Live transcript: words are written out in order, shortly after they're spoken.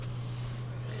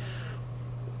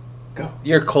Go.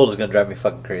 Your cold is going to drive me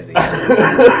fucking crazy.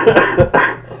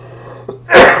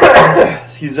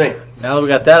 Excuse me. Now that we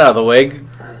got that out of the way,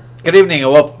 good evening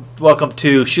and welcome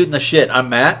to Shooting the Shit. I'm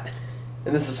Matt.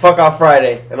 And this is Fuck Off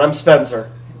Friday, and I'm Spencer.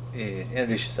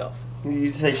 Introduce yourself.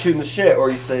 You say shooting the shit, or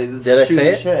you say this Did I is shooting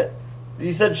say the it? shit.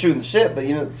 You said shooting the shit, but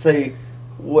you didn't say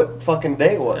what fucking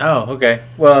day it was. Oh, okay.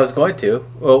 Well, I was going to.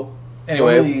 Well,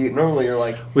 anyway. Normally you're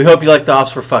like, We hope you like the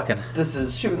offs for fucking. this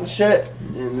is shooting the shit,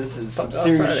 and this is some Fuck Off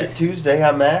serious Friday. shit Tuesday.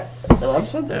 I'm Matt, and I'm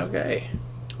Spencer. Okay. I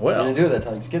Well. didn't do it that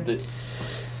time. Skipped it.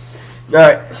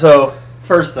 Alright, so,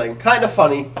 first thing. Kind of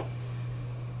funny.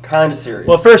 Kind of serious.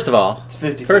 Well, first of all. It's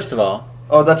 50. First of all.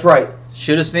 Oh, that's right.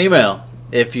 Shoot us an email.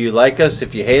 If you like us,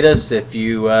 if you hate us, if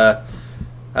you, I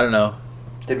don't know,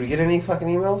 Did we get any fucking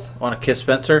emails? want to kiss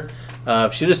Spencer,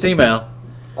 shoot us an email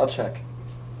I'll check.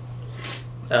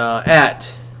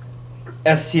 at,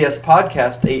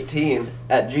 stspodcast18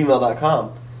 at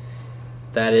gmail.com.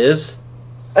 that is,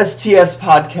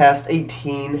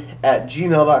 stspodcast18 at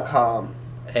gmail.com.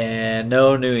 and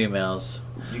no new emails.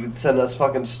 You can send us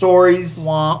fucking stories,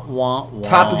 Wah, wah, wah.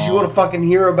 topics you want to fucking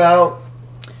hear about.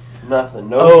 Nothing.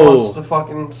 No one wants to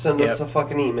fucking send us a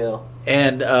fucking email.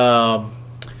 And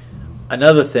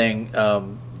another thing,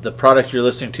 the product you're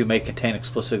listening to may contain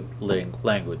explicit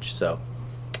language, so.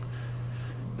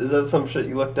 Is that some shit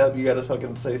you looked up? You gotta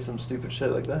fucking say some stupid shit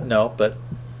like that? No, but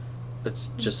it's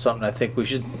just something I think we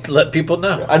should let people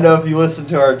know. I know if you listen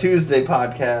to our Tuesday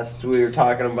podcast, we were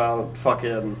talking about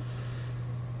fucking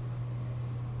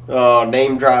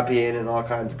name dropping and all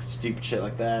kinds of stupid shit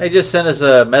like that. Hey, just send us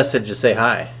a message to say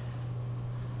hi.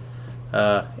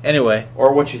 Anyway.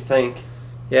 Or what you think.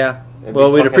 Yeah. It'd Well,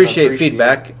 be we'd fucking appreciate appreciated.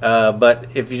 feedback, but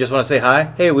if you just want to say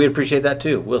hi, hey, we'd appreciate that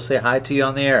too. We'll say hi to you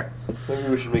on the air. Maybe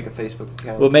we should make a Facebook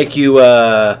account. We'll make you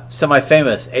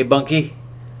semi-famous. Hey, Bunky?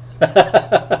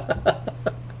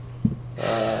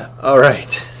 All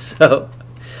right. So,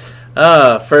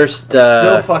 first...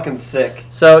 still fucking sick.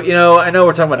 So, I know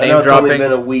we're talking about I know name it's dropping. only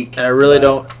been a week. And I really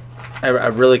don't... I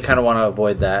really kind of want to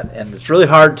avoid that. And it's really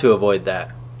hard to avoid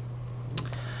that.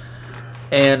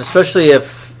 And especially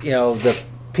if, the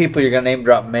people you're going to name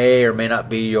drop may or may not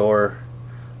be your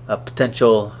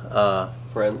potential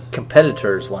Friends.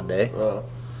 competitors one day. Oh.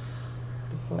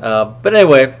 But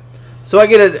anyway, so I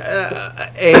get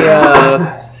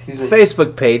a Excuse me.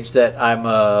 Facebook page that I'm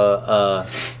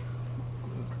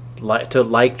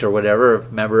liked or whatever,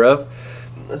 a member of.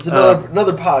 It's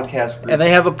another podcast group. And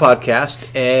they have a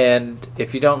podcast, and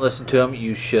if you don't listen to them,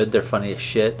 you should. They're funny as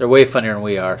shit. They're way funnier than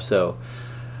we are. So,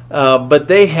 but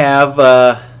they have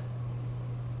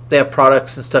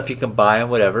products and stuff you can buy and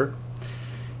whatever.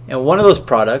 And one of those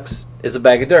products is a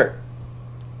bag of dirt.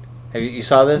 You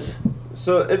saw this?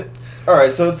 All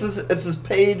right. So it's this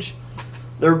page.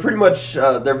 They're pretty much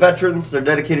they're veterans. They're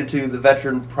dedicated to the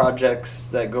veteran projects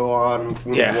that go on,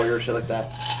 warrior shit like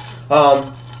that.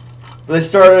 They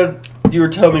started. You were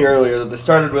telling me earlier that they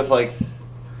started with like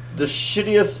the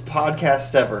shittiest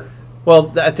podcast ever.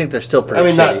 Well, I think they're still pretty. I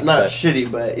mean, shitty, not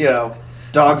shitty, but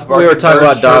dogs barking. We were talking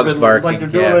birds about dogs chirping, barking, like they're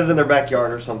doing yeah. it in their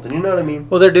backyard or something. You know what I mean?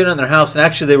 Well, they're doing it in their house, and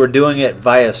actually they were doing it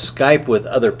via Skype with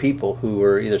other people who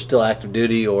were either still active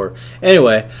duty or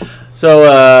anyway.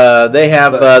 So they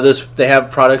have They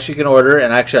have products you can order,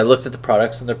 and actually I looked at the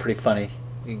products, and they're pretty funny.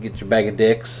 You can get your bag of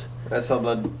dicks. That's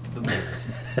something.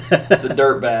 The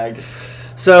dirt bag.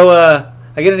 So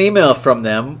I get an email from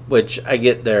them, which I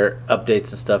get their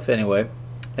updates and stuff anyway,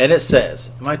 and it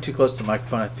says, "Am I too close to the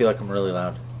microphone? I feel like I'm really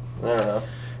loud." I don't know.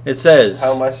 It says,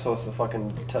 How am I supposed to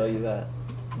fucking tell you that?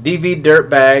 DV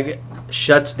Dirtbag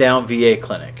shuts down VA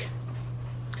clinic.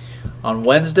 On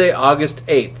Wednesday, August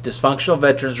 8th, dysfunctional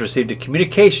veterans received a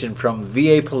communication from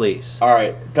VA police. All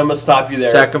right, I'm gonna stop you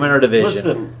there. Sacramento Division.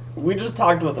 Listen, we just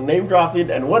talked about the name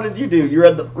dropping, and what did you do? You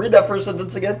read that first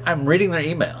sentence again? I'm reading their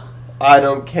email. I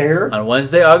don't care. On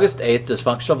Wednesday, August 8th,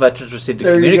 dysfunctional veterans received a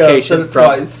There you go. communication Said it from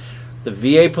twice. the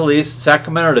VA police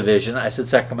Sacramento Division. I said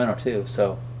Sacramento too,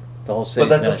 so the whole city's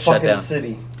But going that's to a shut fucking down.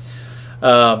 city.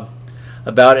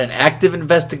 About an active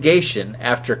investigation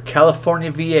after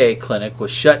California VA clinic was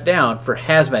shut down for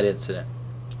hazmat incident.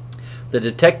 The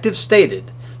detective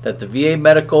stated that a VA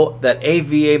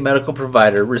medical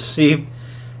provider received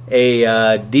a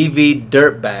DV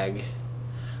dirt bag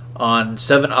on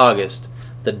 7 August.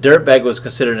 The dirt bag was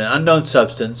considered an unknown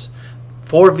substance.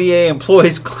 4 VA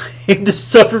employees claimed to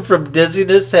suffer from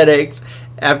dizziness, headaches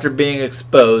after being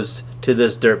exposed to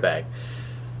this dirt bag.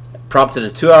 Prompted a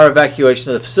 2-hour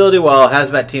evacuation of the facility while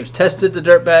hazmat teams tested the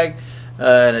dirt bag,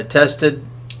 and it tested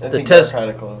I the think test you're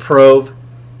kind of close. probe.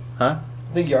 Huh?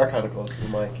 I think you are kind of close to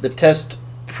the mic. The test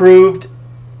proved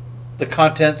the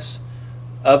contents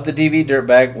of the DV dirt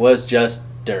bag was just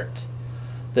dirt.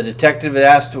 The detective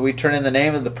asked we turn in the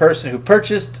name of the person who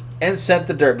purchased and sent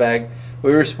the dirt bag.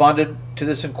 We responded to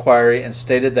this inquiry and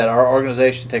stated that our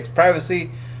organization takes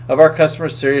privacy of our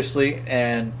customers seriously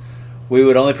and we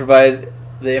would only provide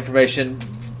the information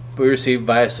we received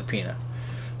via subpoena.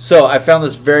 So I found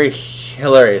this very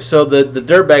hilarious. So the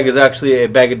dirt bag is actually a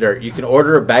bag of dirt. You can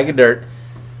order a bag of dirt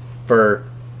for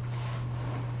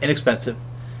inexpensive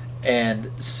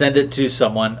and send it to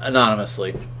someone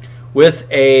anonymously with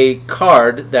a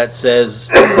card that says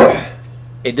a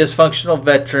dysfunctional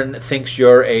veteran thinks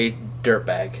you're a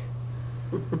dirtbag.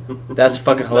 That's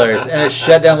fucking hilarious. And it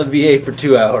shut down the VA for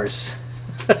 2 hours.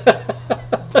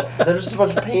 They're just a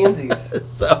bunch of pansies.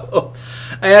 So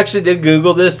I actually did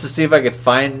Google this to see if I could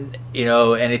find,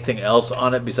 anything else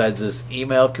on it besides this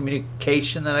email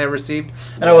communication that I received,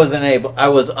 and I was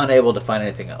unable to find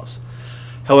anything else.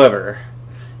 However,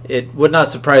 it would not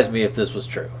surprise me if this was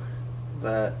true.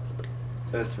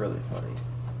 That's really funny.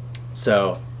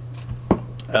 So,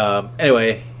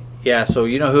 anyway, yeah, so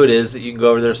you know who it is. You can go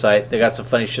over to their site. They got some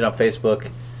funny shit on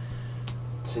Facebook.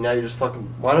 See, now you're just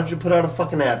fucking... Why don't you put out a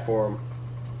fucking ad for them?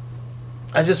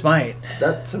 I just might.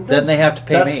 Then they have to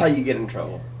pay me. That's how you get in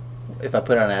trouble. If I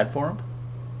put out an ad for them?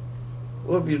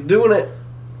 Well, if you're doing it...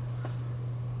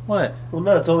 What? Well,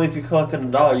 no, it's only if you're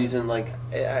collecting $1 using, like...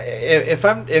 If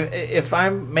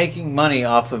I'm making money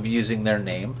off of using their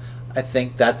name, I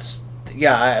think that's...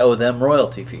 Yeah, I owe them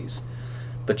royalty fees.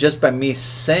 But just by me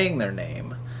saying their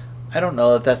name, I don't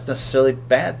know that that's necessarily a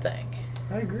bad thing.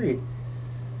 I agree.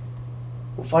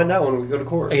 We'll find out when we go to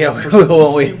court. Yeah,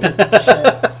 won't we?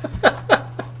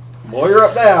 Lawyer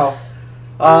up now.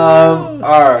 All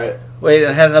right. Wait,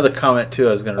 I had another comment too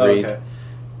I was going to read. Okay.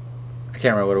 I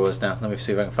can't remember what it was now. Let me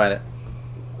see if I can find it.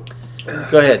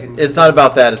 Go ahead. It's not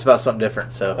about that. It's about something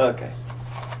different. So. Okay.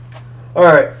 All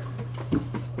right.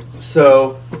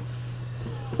 So,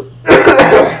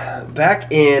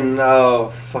 back in,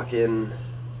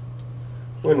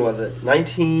 when was it?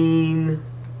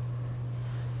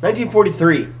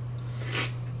 1943.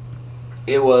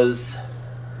 It was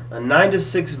a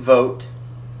 9-6 vote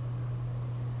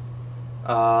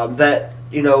that,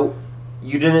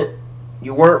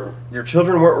 your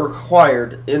children weren't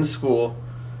required in school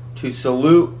to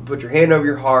salute, put your hand over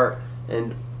your heart,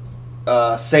 and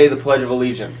say the Pledge of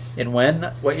Allegiance. In when?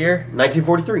 What year?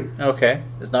 1943. Okay.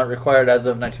 It's not required as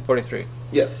of 1943.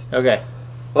 Yes. Okay.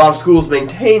 A lot of schools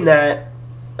maintained that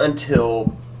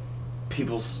until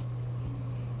people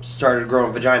started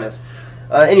growing vaginas.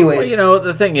 Anyways. Well,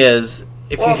 the thing is,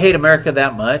 if you hate America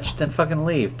that much, then fucking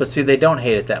leave. But see, they don't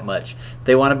hate it that much.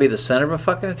 They want to be the center of a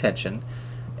fucking attention.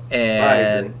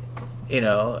 And,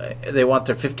 they want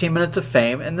their 15 minutes of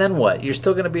fame. And then what? You're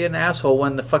still going to be an asshole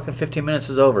when the fucking 15 minutes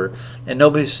is over. And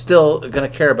nobody's still going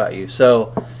to care about you.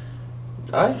 So,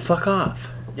 fuck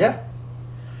off. Yeah.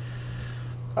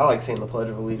 I like saying the Pledge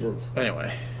of Allegiance.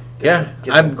 Anyway. Yeah,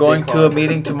 I'm going to a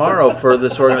meeting tomorrow for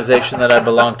this organization that I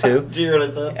belong to. Did you hear what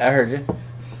I said? I heard you.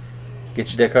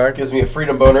 Get your dick hard. Gives me a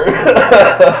freedom boner.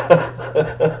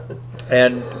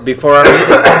 And before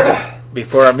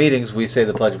our meetings, we say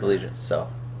the Pledge of Allegiance. So,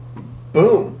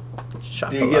 boom. Shot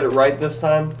Do you get it right this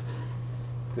time?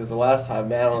 Because the last time,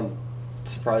 Madeline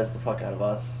surprised the fuck out of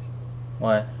us.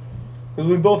 What?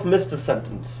 Because we both missed a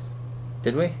sentence.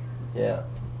 Did we? Yeah.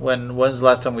 When's the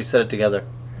last time we said it together?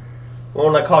 Well,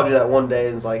 when I called you that one day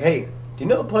and was like, hey, do you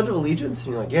know the Pledge of Allegiance?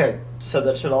 And you're like, yeah, I said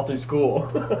that shit all through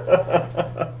school.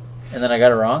 And then I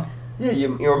got it wrong? Yeah,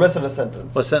 you were missing a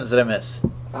sentence. What sentence did I miss?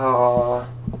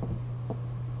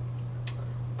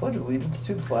 Pledge allegiance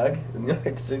to the flag in the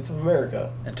United States of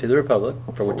America. And to the republic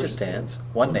for which it stands,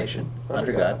 one nation,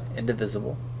 under God,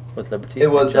 indivisible, with liberty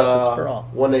and justice for all.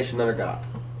 One nation under God.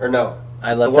 Or no.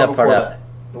 I left that part out.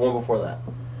 The one before that.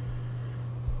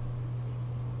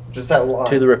 Just that line.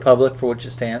 To the republic for which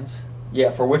it stands.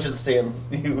 Yeah, for which it stands.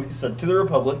 You said to the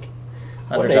republic,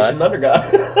 under one nation under God.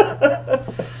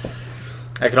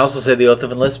 I can also say the oath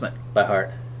of enlistment by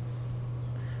heart.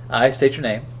 I state your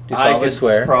name. Do solemnly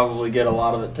swear. Probably get a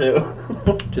lot of it too.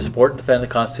 To support and defend the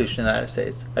Constitution of the United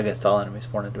States against all enemies,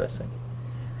 foreign and domestic,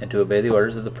 and to obey the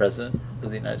orders of the President of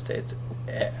the United States.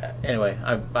 Anyway,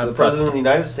 I'm the President of the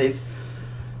United States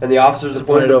and the officers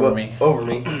appointed over me. Or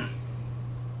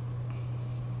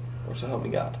so help me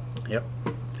God. Yep.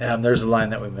 There's a line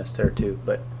that we missed there too,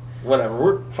 but whatever.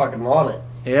 We're fucking on it.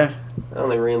 Yeah. I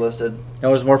only re-enlisted.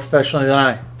 No one's more professionally than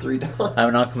I. 3 times. I'm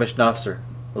a non-commissioned officer,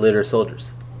 a leader of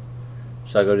soldiers.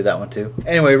 Should I go do that one too?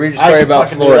 Anyway, read your story about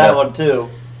Florida. I can do that one too.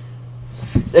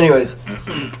 Anyways,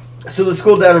 so the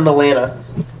school down in Atlanta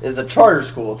is a charter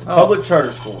school. It's a public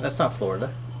charter school. That's not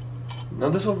Florida. No,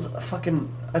 this one's a fucking...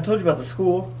 I told you about the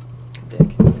school.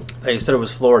 Dick. They said it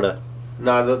was Florida.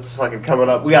 Nah, that's fucking coming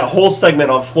up. We got a whole segment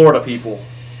on Florida people.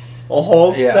 A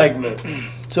whole segment.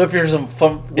 So if you're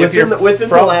from within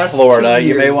the last Florida, 2 years,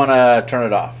 you may want to turn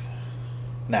it off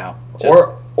now.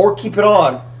 Or keep it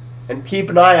on and keep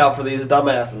an eye out for these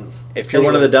dumbasses. If you're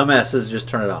one of the dumbasses, just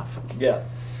turn it off. Yeah.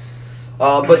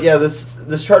 But yeah,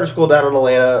 this charter school down in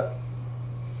Atlanta,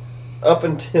 up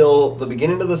until the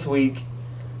beginning of this week,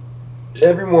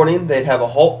 every morning they'd have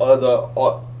called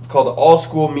the all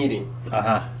school meeting.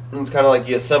 It's kind of like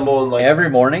you assemble in like every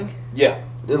morning. Yeah,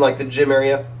 in like the gym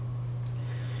area.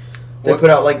 They put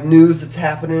out like news that's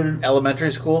happening.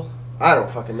 Elementary school. I don't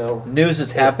fucking know. News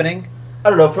that's happening. I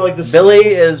don't know for like this. Billy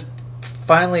is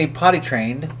finally potty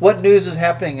trained. What news is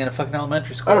happening in a fucking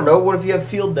elementary school? I don't know. What if you have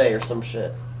field day or some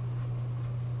shit?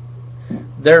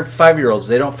 They're 5-year-olds.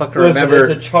 They don't fucking remember.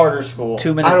 It's a charter school.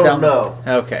 2 minutes down. I don't know.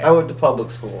 Okay. I went to public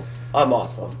school. I'm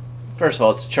awesome. First of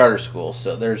all, it's a charter school,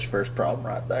 so there's first problem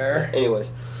right there.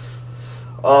 Anyways.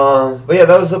 But yeah,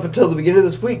 that was up until the beginning of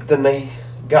this week. Then they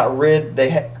got rid.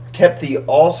 They kept the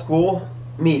all school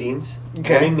meetings,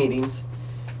 morning meetings,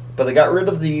 but they got rid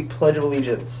of the Pledge of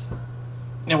Allegiance.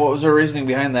 And what was their reasoning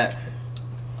behind that?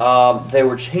 They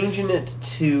were changing it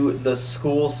to the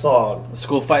school song. The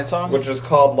school fight song? Which was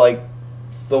called, like,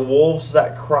 The Wolves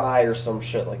That Cry or some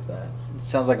shit like that. It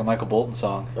sounds like a Michael Bolton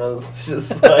song. I was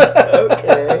just like,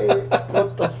 okay,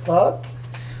 what the fuck?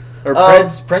 Or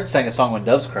Prince sang a song When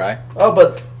Doves Cry. Oh,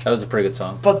 but... That was a pretty good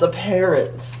song. But the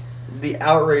parents, the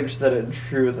outrage that it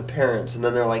drew with the parents, and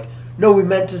then they're like, no, we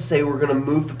meant to say we're going to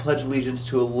move the Pledge of Allegiance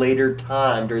to a later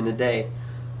time during the day.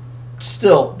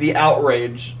 Still, the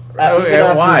outrage...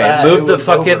 Why? Move the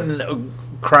fucking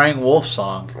Crying Wolf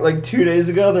song. Like 2 days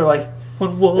ago, they're like,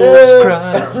 when wolves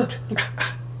cry.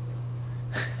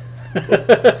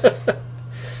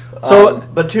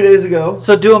 But 2 days ago.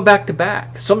 So do them back to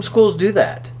back. Some schools do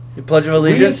that. You Pledge of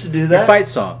Allegiance. We used to do that. Your fight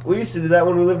song. We used to do that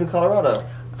when we lived in Colorado.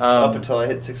 Up until I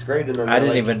hit 6th grade, and then I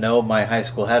didn't even know my high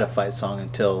school had a fight song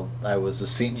until I was a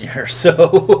senior.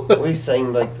 So we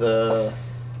sang like the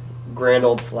Grand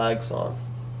Old Flag song.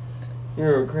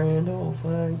 You're a grand old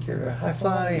flag, you're a high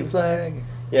flying flag.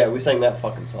 Yeah, we sang that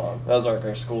fucking song. That was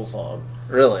our school song.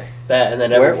 Really? That, and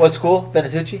then what school?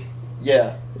 Benatucci?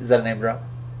 Yeah. Is that a name drop?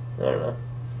 I don't know.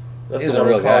 That's the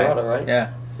one in Colorado, right?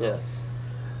 Yeah. Yeah.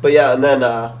 But yeah, and then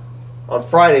on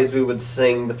Fridays we would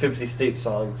sing the 50 state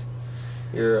songs.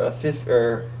 You're a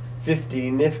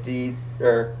 50 nifty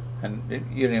and you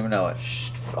didn't even know it.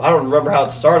 I don't remember how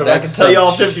it started. I can tell you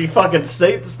all 50 fucking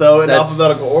states, though, in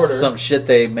alphabetical order. Some shit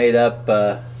they made up,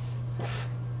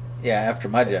 after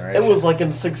my generation. It was like in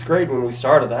 6th grade when we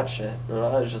started that shit. And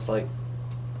I was just like,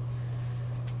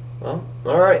 well,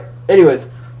 alright. Anyways,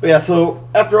 but yeah, so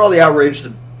after all the outrage,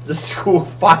 the school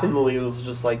finally was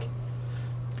just like,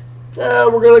 we're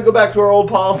going to go back to our old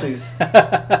policies.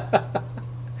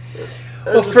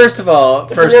 Well, first of all,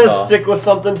 if you're going to stick with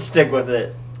something, stick with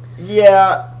it.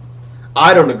 Yeah,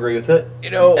 I don't agree with it. You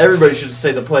know, everybody should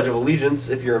say the Pledge of Allegiance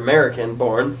if you're American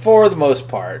born. For the most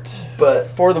part. But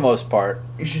for the most part,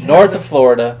 you should north of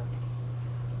Florida,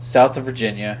 south of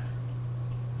Virginia,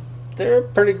 they're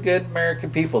pretty good American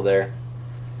people there.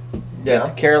 Yeah. Got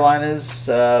the Carolinas,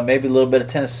 maybe a little bit of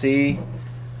Tennessee,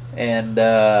 and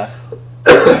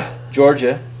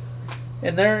Georgia.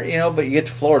 And there, but you get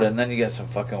to Florida, and then you get some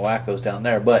fucking wackos down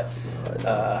there. But,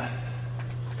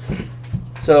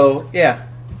 so, yeah.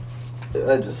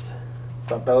 I just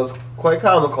thought that was quite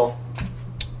comical.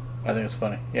 I think it's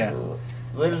funny, yeah.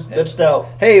 They just bitched out.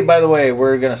 Hey, by the way,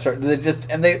 we're going to start,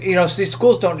 see,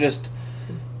 schools don't just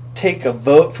take a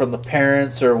vote from the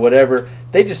parents or whatever.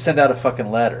 They just send out a fucking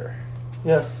letter.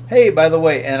 Yeah. Hey, by the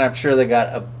way, and I'm sure they got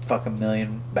a fucking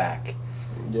million back.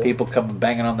 Yep. People coming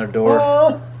banging on their door.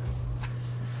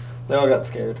 They all got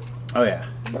scared. Oh, yeah.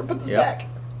 Better put this back.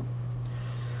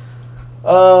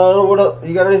 What else?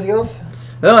 You got anything else?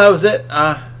 No, that was it.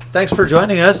 Thanks for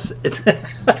joining us.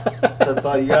 That's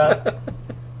all you got?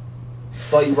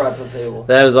 That's all you brought to the table?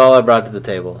 That is all I brought to the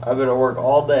table. I've been at work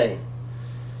all day.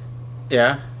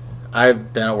 Yeah?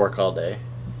 I've been at work all day.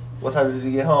 What time did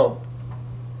you get home?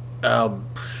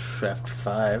 After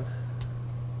 5.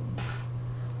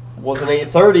 It wasn't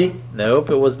 8:30. Nope,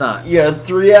 it was not. You had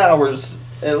 3 hours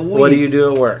at least. What do you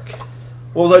do at work?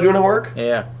 What was I doing at work?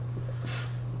 Yeah.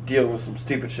 Dealing with some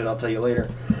stupid shit, I'll tell you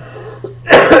later.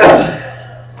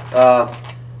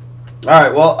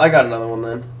 Alright, well, I got another one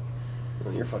then.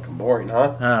 Well, you're fucking boring,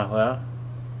 huh? Oh, well.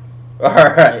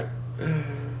 Alright.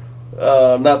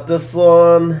 Not this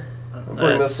one. I'll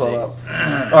bring this one up.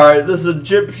 Alright, this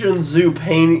Egyptian zoo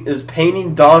is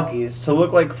painting donkeys to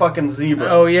look like fucking zebras.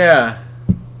 Oh, yeah.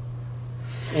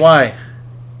 Why?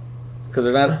 Because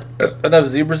there's not enough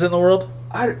zebras in the world?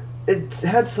 It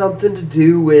had something to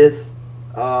do with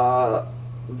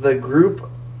the group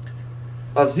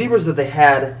of zebras that they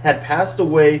had passed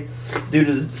away due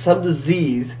to some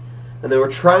disease, and they were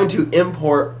trying to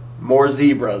import more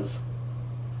zebras.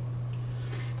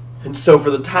 And so for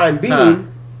the time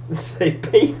being, they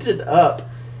painted up,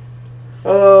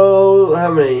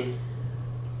 how many?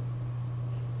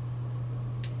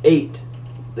 8.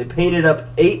 They painted up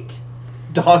 8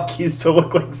 donkeys to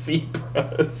look like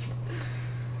zebras.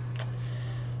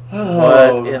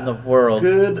 What in the world?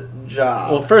 Good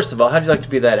job. Well, first of all, how'd you like to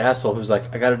be that asshole who's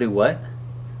like, I gotta do what?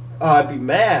 Oh, I'd be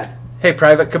mad. Hey,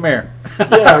 private, come here.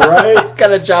 Yeah, right?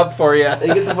 Got a job for you. Hey,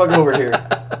 get the fuck over here.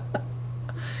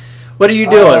 What are you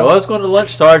doing? Well, I was going to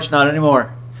lunch, Sarge. Not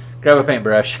anymore. Grab a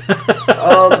paintbrush.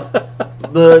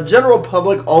 The general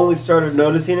public only started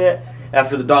noticing it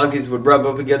after the donkeys would rub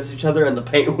up against each other and the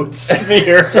paint would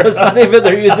smear. So it's not even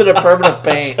they're using a permanent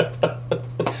paint.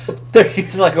 They're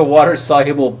using like a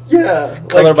water-soluble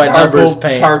color by numbers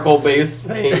paint. Charcoal-based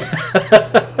paint.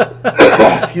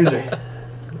 Excuse me.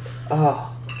 Oh.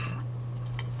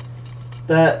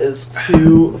 That is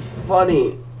too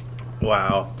funny.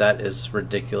 Wow, that is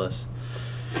ridiculous.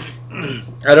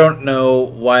 I don't know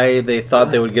why they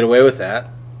thought they would get away with that.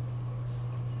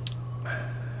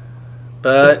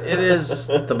 But it is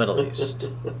the Middle East.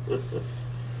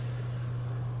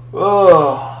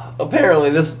 Oh, apparently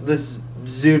this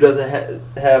zoo doesn't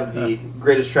have the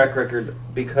greatest track record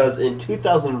because in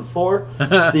 2004,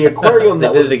 the aquarium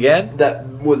that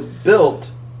was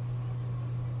built.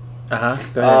 Go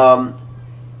ahead.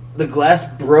 The glass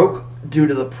broke due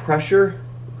to the pressure,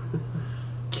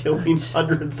 killing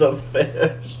hundreds of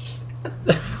fish.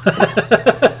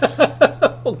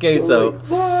 Okay, so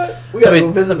what? We gotta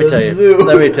go visit the zoo.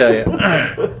 Let me tell you.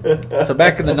 So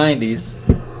back in the 90s,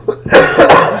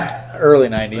 early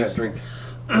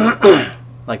 90s,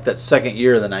 like that second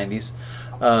year of the 90s,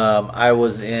 I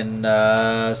was in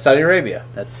Saudi Arabia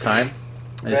at the time.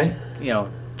 Okay.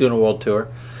 Doing a world tour,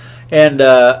 and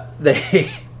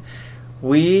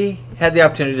we had the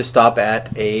opportunity to stop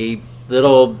at a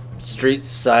little street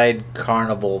side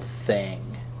carnival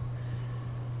thing.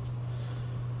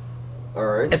 All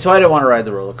right. And so I didn't want to ride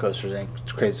the roller coasters.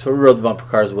 It's crazy. So we rode the bumper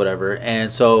cars, whatever.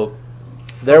 And so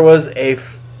there was a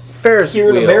Ferris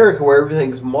wheel. Here in America, where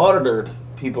everything's monitored,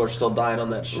 people are still dying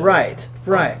on that shit. Right.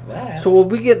 So we'll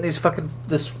be getting this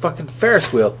fucking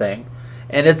Ferris wheel thing,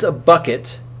 and it's a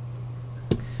bucket.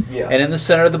 Yeah. And in the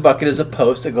center of the bucket is a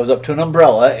post that goes up to an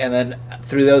umbrella, and then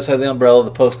through the other side of the umbrella,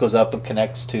 the post goes up and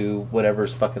connects to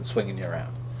whatever's fucking swinging you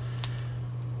around.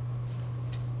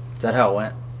 Is that how it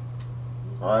went?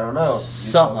 I don't know.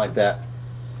 Something like that.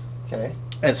 Okay.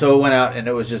 And so it went out, and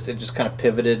it just kind of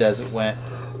pivoted as it went.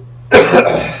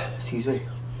 Excuse me.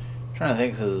 I'm trying to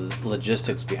think of the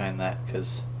logistics behind that,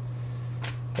 because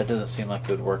that doesn't seem like it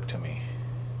would work to me.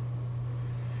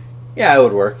 Yeah, it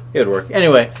would work.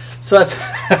 Anyway, so that's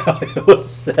how it was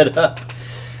set up.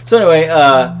 So anyway,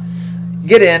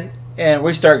 get in, and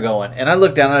we start going. And I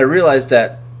look down, and I realize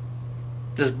that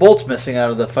there's bolts missing out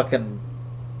of the fucking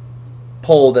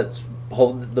pole that's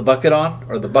holding the bucket on,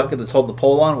 or the bucket that's holding the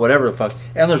pole on, whatever the fuck.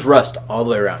 And there's rust all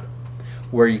the way around it,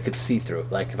 where you could see through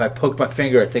it. Like, if I poked my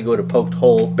finger, I think it would have poked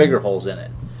bigger holes in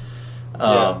it.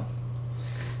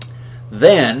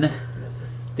 Then,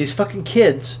 these fucking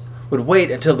kids would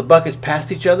wait until the buckets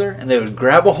passed each other, and they would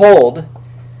grab a hold,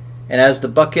 and as the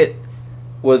bucket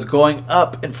was going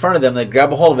up in front of them, they'd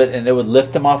grab a hold of it, and it would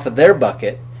lift them off of their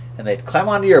bucket, and they'd climb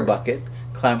onto your bucket,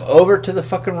 climb over to the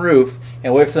fucking roof,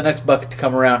 and wait for the next bucket to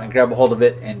come around and grab a hold of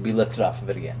it and be lifted off of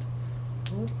it again.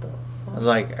 What the fuck? I was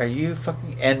like, are you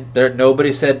fucking... And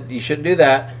nobody said, you shouldn't do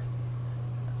that,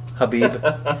 Habib.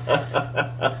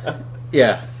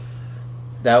 Yeah.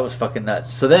 That was fucking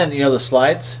nuts. So then, the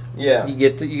slides? Yeah. You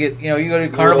go to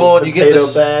Carnival and you get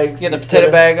this... bags. You get a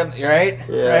potato bag, right?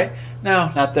 Yeah. Right?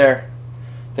 No, not there.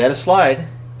 They had a slide,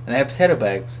 and they had potato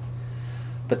bags.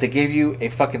 But they gave you a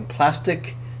fucking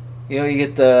plastic... you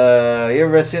get the... You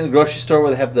ever seen the grocery store where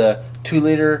they have the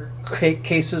 2-liter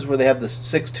cases where they have the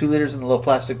 6 2-liters in the little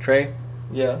plastic tray?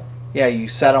 Yeah. Yeah, you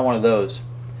sat on one of those.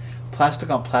 Plastic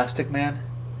on plastic, man.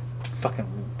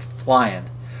 Fucking flying.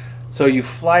 So you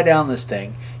fly down this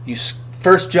thing.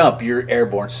 First jump, you're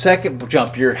airborne. Second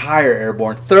jump, you're higher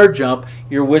airborne. Third jump,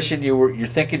 you're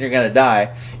thinking you're gonna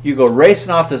die. You go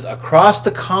racing off this across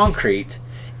the concrete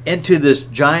into this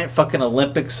giant fucking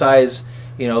Olympic size,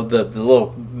 the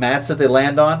little mats that they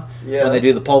land on when they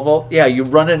do the pole vault. Yeah, you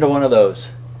run into one of those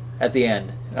at the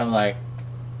end. And I'm like,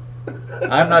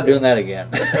 I'm not doing that again.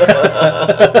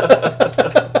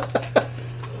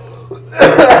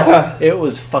 It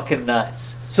was fucking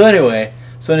nuts. So anyway,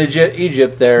 in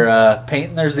Egypt, they're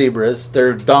painting their zebras,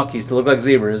 their donkeys to look like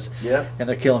zebras, and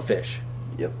they're killing fish.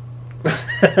 Yep.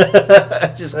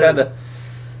 It just kind of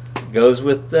goes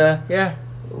with that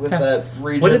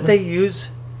region. What did they use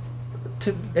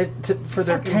for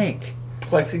their tank?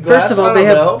 Plexiglass. First of all, they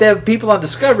have people on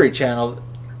Discovery Channel,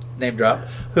 name drop,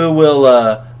 who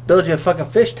will build you a fucking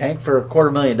fish tank for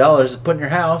 $250,000 to put in your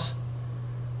house.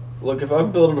 Look, if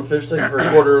I'm building a fish tank for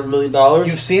 $250,000,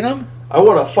 you've seen them. I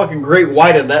want a fucking great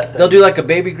white in that thing. They'll do like a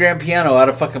baby grand piano out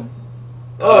of fucking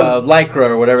Lycra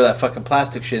or whatever that fucking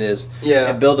plastic shit is. Yeah.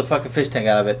 And build a fucking fish tank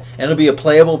out of it. And it'll be a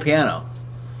playable piano.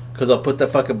 Because they'll put the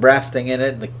fucking brass thing in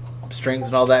it and the strings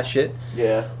and all that shit.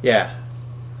 Yeah. Yeah.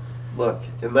 Look,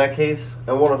 in that case,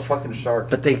 I want a fucking shark.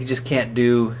 But they just can't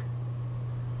do,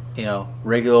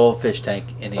 regular old fish tank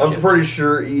in Egypt. I'm pretty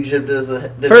sure Egypt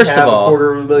didn't First have of all,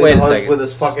 $250,000 when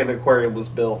this fucking aquarium was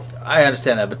built. I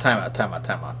understand that, but time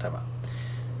out.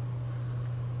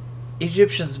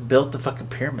 Egyptians built the fucking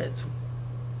pyramids.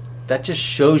 That just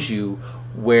shows you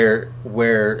where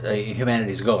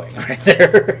humanity's going, right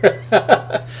there.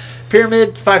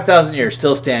 Pyramid, 5,000 years,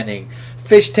 still standing.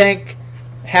 Fish tank,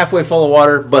 halfway full of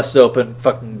water, busts open,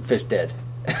 fucking fish dead.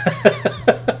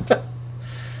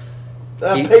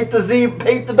 Paint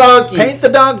the donkeys. Paint the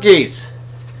donkeys.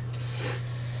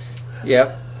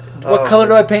 Yep. What color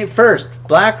do I paint first?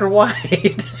 Black or white?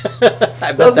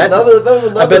 I bet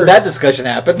that discussion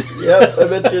happened. Yep, I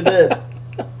bet you did.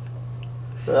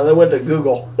 They went to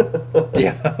Google.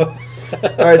 Yeah.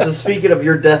 All right, so speaking of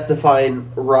your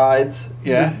death-defying rides,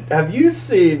 have you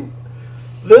seen...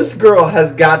 This girl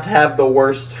has got to have the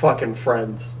worst fucking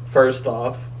friends, first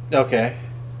off. Okay.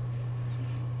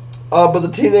 But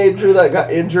the teenager that got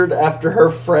injured after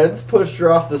her friends pushed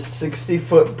her off the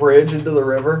 60-foot bridge into the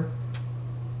river.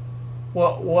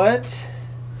 What?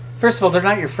 First of all, they're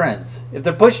not your friends. If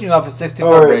they're pushing you off a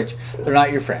 60-foot bridge, they're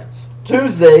not your friends.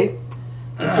 Tuesday,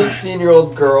 the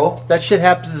 16-year-old girl... That shit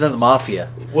happens in the mafia.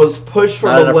 ...was pushed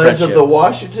from the ledge of the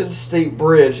Washington State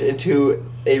Bridge into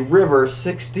a river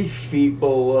 60 feet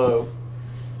below.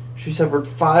 She suffered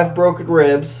 5 broken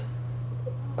ribs,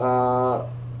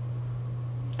 cuts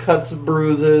and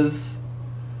bruises.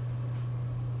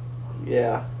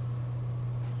 Yeah.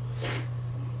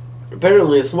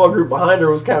 Apparently, a small group behind her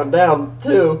was counting down.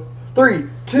 2, 3,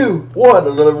 2, 1.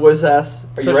 Another voice asks,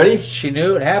 "Are you ready?" She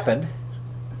knew it happened.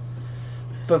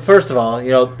 But first of all,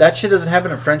 that shit doesn't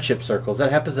happen in friendship circles.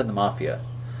 That happens in the mafia.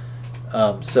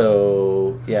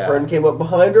 So, yeah. Friend came up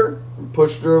behind her and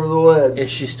pushed her over the ledge. Is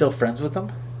she still friends with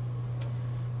them?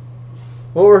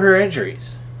 What were her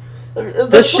injuries?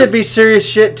 This should be serious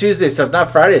shit Tuesday stuff,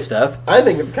 not Friday stuff. I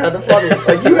think it's kind of funny.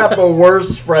 Like, you have the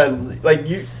worst friends. Like,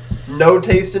 no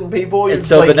taste in people. And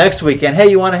so the next weekend, hey,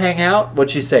 you want to hang out?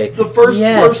 What'd she say? The first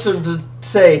person to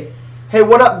say, "Hey,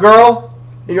 what up, girl?"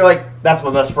 And you're like, "That's my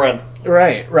best friend."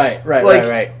 Right. Like,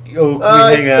 Oh,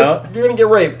 can we hang out? You're going to get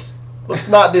raped. Let's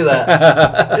not do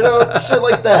that. Shit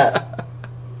like that.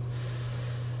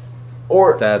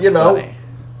 Or, That's funny.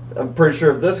 I'm pretty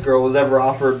sure if this girl was ever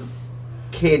offered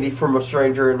candy from a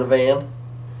stranger in a van.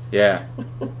 Yeah.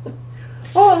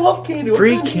 Oh, I love candy.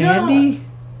 Free candy? Yeah.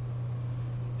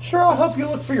 Sure, I'll help you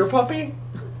look for your puppy.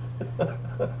 Oh,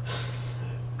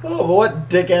 but what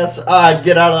dick-ass... I'd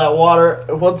get out of that water.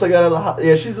 Once I got out of the...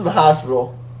 Yeah, she's in the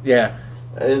hospital. Yeah.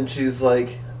 And she's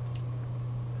like...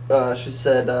 she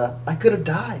said, I could have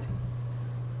died.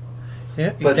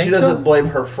 Yeah, but she doesn't blame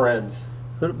her friends.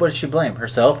 What does she blame?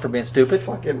 Herself for being stupid?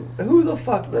 Fucking... Who the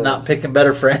fuck knows? Not picking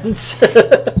better friends?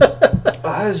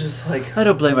 I was just like... I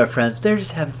don't blame my friends. They're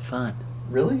just having fun.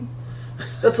 Really?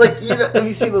 That's like... have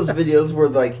you seen those videos where,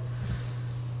 like,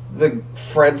 the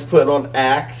friend's putting on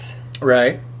Axe?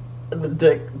 Right. And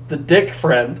the dick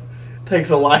friend takes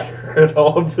a lighter and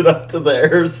holds it up to the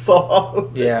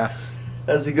airsoft. Yeah.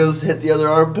 As he goes to hit the other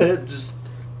armpit, just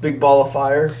big ball of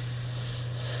fire.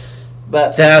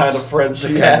 That's the kind of friend she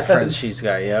has. The kind of friend she's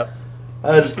got, yep.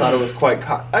 I just thought it was quite...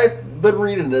 I've been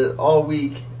reading it all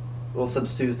week. Well,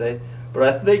 since Tuesday. But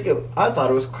I thought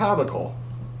it was comical.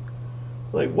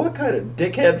 Like, what kind of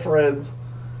dickhead friends...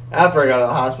 After I got out of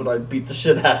the hospital, I beat the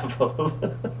shit out of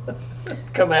them.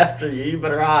 Come after you. You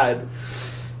better hide.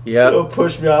 Yeah.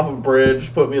 Push me off a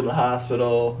bridge. Put me in the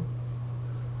hospital.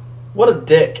 What a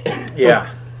dick.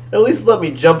 Yeah. At least let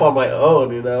me jump on my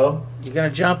own, You're going to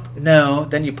jump? No.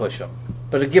 Then you push them.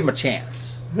 But give them a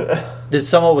chance. Was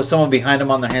someone behind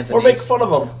them on their hands and knees? Or make fun of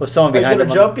them. Was someone behind them?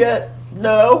 Are you going to jump yet?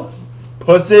 No.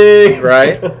 Pussy.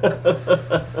 Right?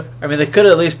 I mean, they could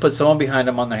at least put someone behind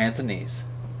them on their hands and knees.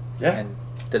 Yeah. And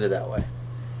did it that way.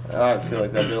 I feel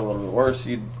like that'd be a little bit worse.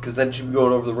 Because then she'd be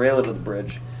going over the railing of the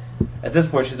bridge. At this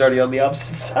point, she's already on the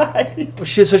opposite side.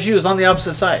 So she was on the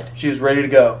opposite side. She was ready to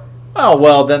go. Oh,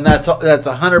 well, then that's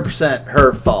 100%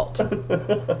 her fault.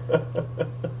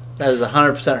 That is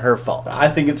 100% her fault. I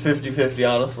think it's 50-50,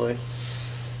 honestly.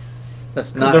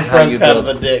 That's not her how friend's you kind build.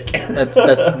 of a dick.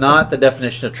 That's not the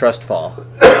definition of trust fall.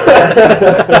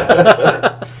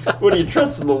 What do you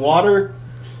trust in the water?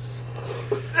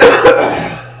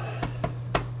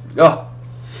 Oh.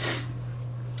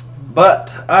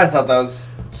 But I thought that was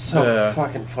so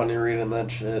fucking funny reading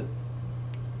that shit.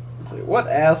 Like, what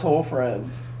asshole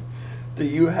friends do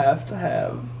you have to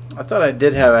have? I thought I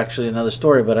did have actually another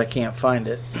story, but I can't find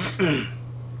it.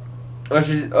 Oh,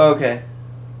 she's okay.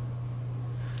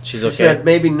 She's She okay. said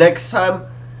maybe next time,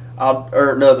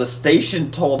 the station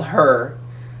told her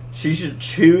she should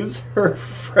choose her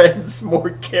friends more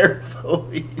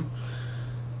carefully.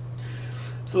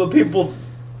 So the people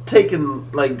taking,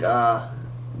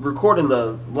 recording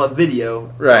the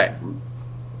video. Right.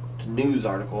 News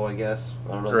article, I guess.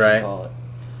 I don't know what Right. you call it.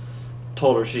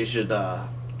 Told her she should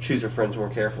choose her friends more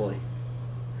carefully.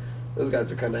 Those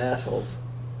guys are kind of assholes.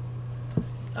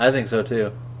 I think so,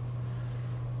 too.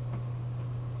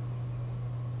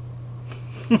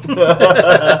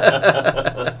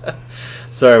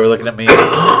 Sorry, we're looking at me.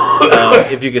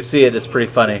 If you can see it, it's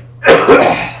pretty funny.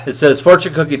 It says,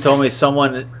 Fortune Cookie told me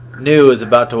someone new is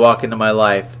about to walk into my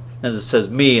life. And it says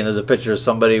me, and there's a picture of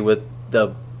somebody with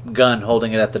the gun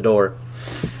holding it at the door.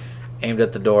 Aimed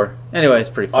at the door. Anyway, it's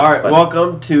pretty funny. All right,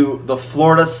 welcome to the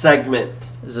Florida segment.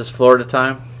 Is this Florida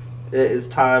time? It is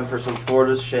time for some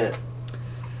Florida shit.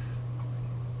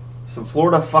 Some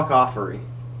Florida fuck-offery.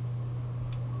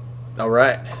 All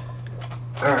right.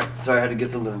 All right, sorry, I had to get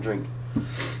something to drink.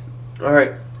 All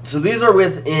right, so these are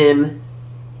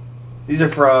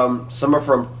some are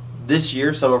from this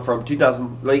year, some are from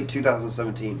late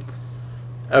 2017.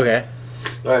 Okay.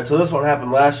 All right, so this one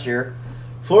happened last year.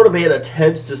 Florida man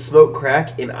attempts to smoke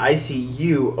crack in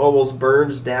ICU, almost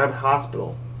burns down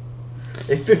hospital.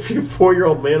 A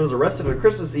 54-year-old man was arrested on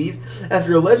Christmas Eve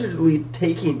after allegedly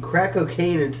taking crack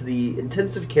cocaine into the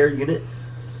intensive care unit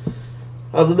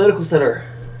of the medical center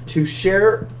to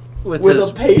share with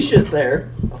a patient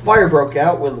there. A fire broke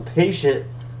out when the patient,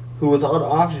 who was on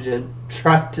oxygen,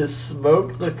 tried to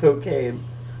smoke the cocaine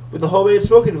with a homemade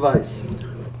smoking device.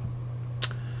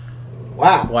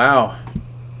 Wow. Wow.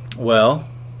 Well.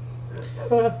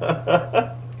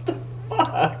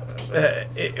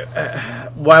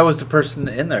 Why was the person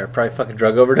in there? Probably fucking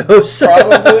drug overdose.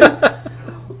 Probably.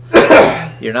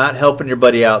 You're not helping your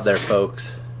buddy out there,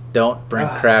 folks. Don't bring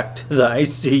crack to the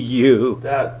ICU.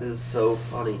 That is so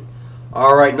funny.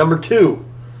 All right, number 2.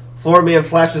 Florida man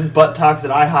flashes buttocks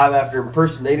at IHOP after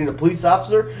impersonating a police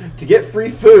officer to get free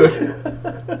food.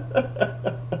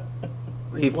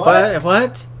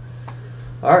 What?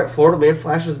 All right, Florida man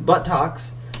flashes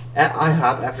buttocks at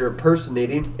IHOP after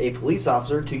impersonating a police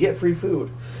officer to get free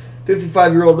food.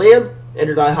 55-year-old man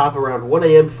entered IHOP around 1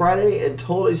 a.m. Friday and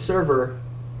told a server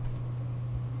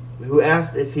who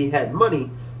asked if he had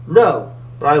money, "No,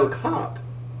 but I'm a cop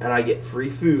and I get free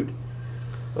food."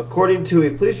 According to a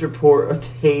police report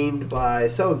obtained by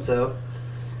so-and-so,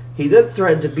 he then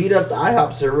threatened to beat up the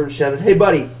IHOP server and shouted, "Hey,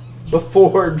 buddy,"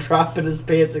 before dropping his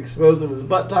pants, exposing his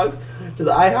buttocks to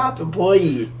the IHOP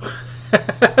employee.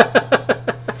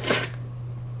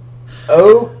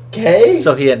 Okay.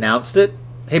 So he announced it?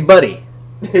 Hey, buddy.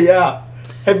 Yeah.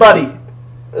 Hey, buddy.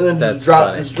 And then That's he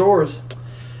dropped funny. his drawers.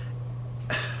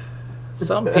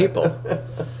 Some people.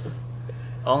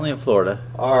 Only in Florida.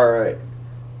 All right.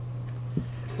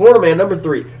 Florida man, number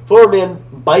 3. Florida man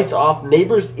bites off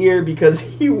neighbor's ear because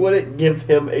he wouldn't give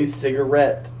him a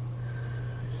cigarette.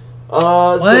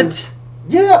 What?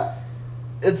 Yeah.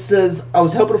 It says, I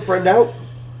was helping a friend out,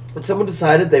 and someone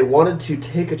decided they wanted to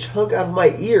take a chunk out of my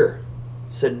ear,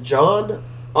 said John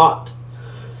Ott.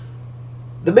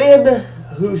 The man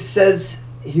who says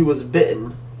he was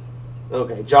bitten.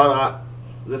 Okay, John Ott.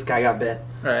 This guy got bit.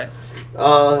 Right.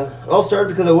 All started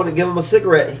because I wouldn't give him a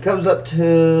cigarette. He comes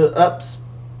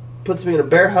puts me in a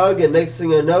bear hug, and next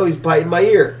thing I know, he's biting my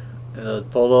ear.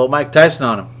 Pulled old Mike Tyson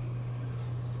on him.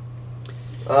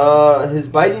 His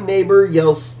biting neighbor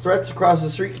yells threats across the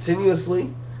street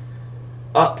continuously.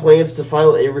 Ott plans to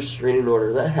file a restraining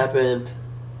order. That happened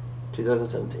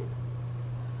 2017.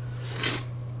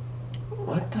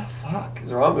 What the fuck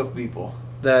is wrong with people?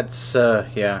 That's,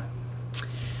 yeah.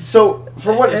 So,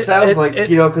 from what it sounds like,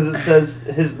 because it says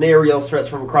his neighbor yells threats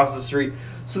from across the street.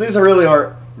 So these really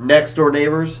aren't next door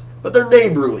neighbors, but they're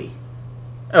neighborly.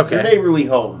 Okay. They're neighborly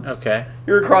homes. Okay.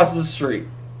 You're across the street.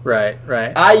 Right.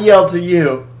 I yell to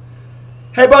you,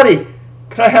 "Hey, buddy,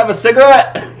 can I have a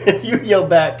cigarette?" And you yell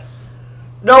back,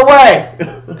 No way!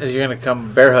 Is you're going to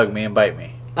come bear hug me and bite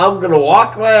me. I'm going to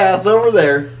walk my ass over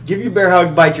there, give you a bear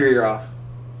hug, bite your ear off.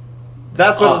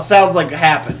 That's what it sounds like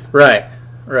happened. Right.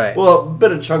 Well, a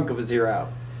bit of chunk of his ear out.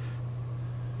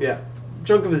 Yeah.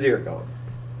 Chunk of his ear going.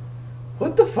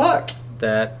 What the fuck?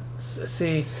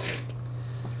 See,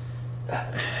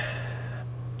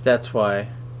 that's why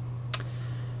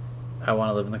I want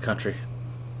to live in the country.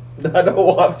 I don't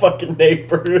want fucking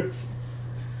neighbors.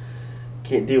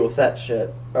 Can't deal with that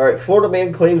shit. Alright, Florida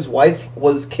man claims wife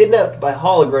was kidnapped by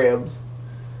holograms.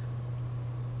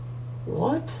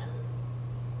 What?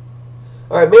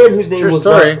 Alright, man whose name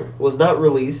was not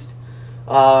released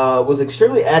was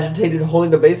extremely agitated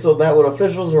holding a baseball bat when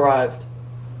officials arrived.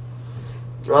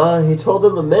 He told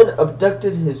them the men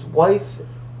abducted his wife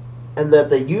and that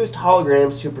they used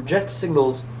holograms to project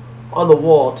signals on the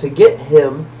wall to get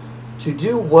him to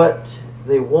do what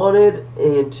they wanted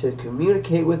and to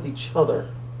communicate with each other,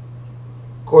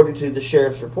 according to the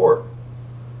sheriff's report.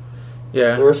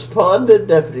 Yeah. The responded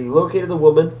deputy located the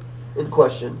woman in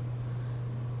question,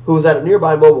 who was at a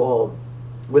nearby mobile home,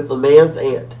 with the man's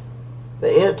aunt.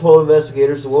 The aunt told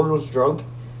investigators the woman was drunk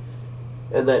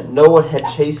and that no one had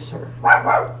chased her.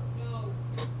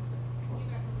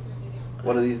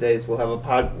 One of these days we'll have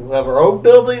we'll have our own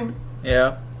building.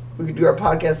 Yeah. We can do our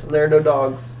podcast in there, no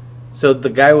dogs. So the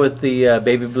guy with the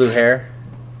baby blue hair,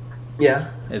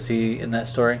 Yeah. is he in that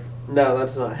story? No,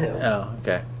 that's not him. Oh,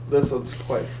 okay. This one's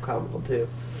quite comical too.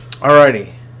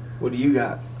 Alrighty. What do you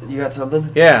got? You got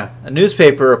something? Yeah. A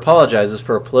newspaper apologizes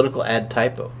for a political ad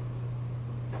typo.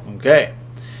 Okay.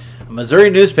 A Missouri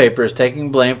newspaper is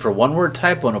taking blame for one-word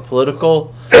typo in a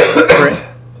political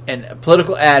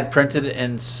ad printed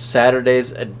in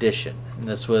Saturday's edition. And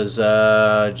this was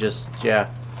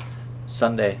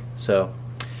Sunday. So,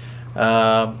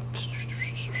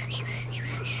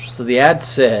 so the ad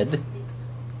said,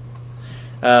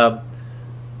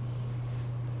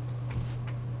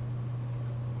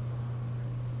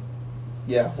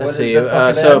 Yeah. What let's did see, the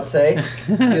fucking ad say?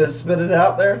 You gonna spit it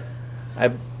out there?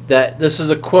 This is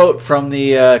a quote from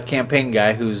the campaign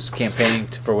guy who's campaigning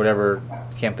for whatever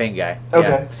campaign guy.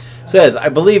 Okay. Yeah. Says, I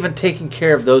believe in taking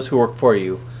care of those who work for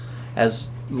you, as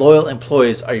loyal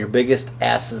employees are your biggest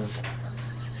asses.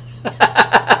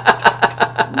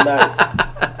 Nice.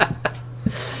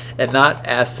 And not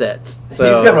assets. So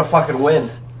He's gonna fucking win.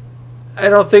 I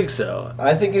don't think so.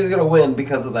 I think he's gonna win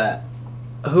because of that.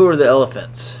 Who are the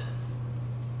elephants?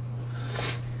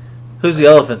 Who's the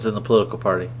elephants in the political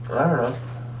party? I don't know.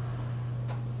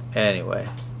 Anyway.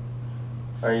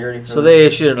 Are you ready for So this? they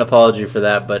issued an apology for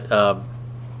that, but I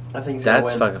think he's gonna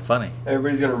that's win. fucking funny.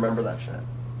 Everybody's gonna remember that shit.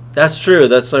 That's true.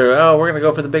 That's like, oh, we're going to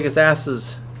go for the biggest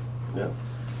asses. Yeah.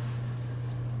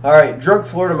 Alright, drunk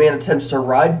Florida man attempts to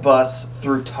ride bus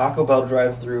through Taco Bell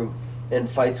drive-thru and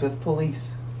fights with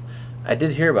police. I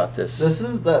did hear about this. This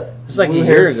is the It's like a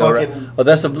year ago. Right? Oh,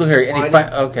 that's the blue hair. And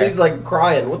okay. He's like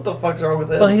crying. What the fuck's wrong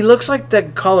with him? Well, he looks like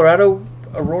that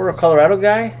Aurora, Colorado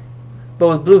guy, but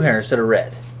with blue hair instead of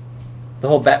red. The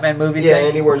whole Batman movie yeah, thing.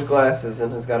 and he wears glasses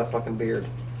and has got a fucking beard.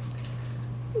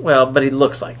 Well, but he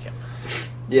looks like him.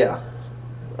 Yeah.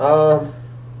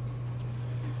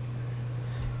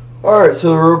 Alright,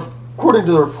 so according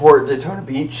to the report, Daytona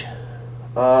Beach,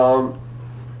 Taco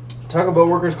Bell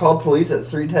workers called police at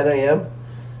 3:10 a.m.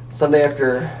 Sunday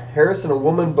after Harris and a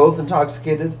woman, both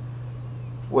intoxicated,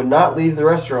 would not leave the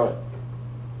restaurant.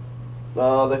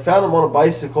 They found him on a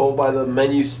bicycle by the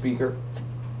menu speaker.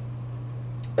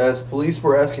 As police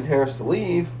were asking Harris to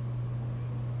leave,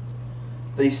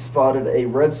 they spotted a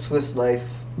red Swiss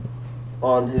knife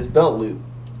on his belt loop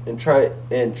and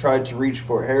tried to reach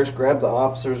for it. Harris grabbed the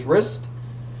officer's wrist,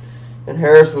 and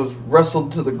Harris was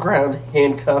wrestled to the ground,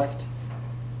 handcuffed,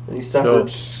 and he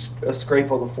suffered a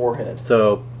scrape on the forehead.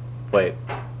 So, wait.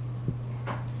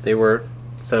 They were...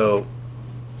 So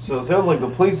it sounds like the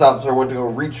police officer went to go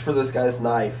reach for this guy's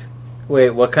knife. Wait,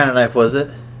 what kind of knife was it?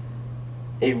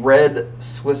 A red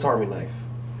Swiss Army knife.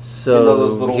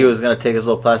 So he was going to take his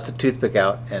little plastic toothpick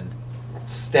out and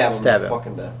stab him to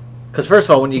fucking death. Because first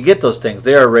of all, when you get those things,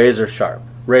 they are razor sharp.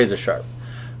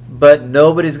 But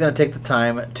nobody's going to take the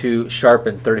time to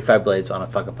sharpen 35 blades on a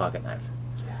fucking pocket knife.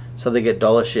 So they get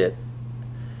dull as shit.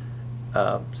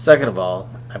 Second of all,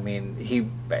 I mean,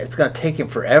 it's going to take him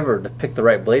forever to pick the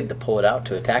right blade to pull it out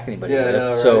to attack anybody with.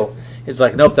 Right. So it's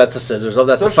like, nope, that's a scissors. Oh,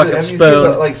 that's Especially, a fucking have you spoon.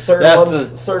 seen the, like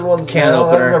certain ones can now,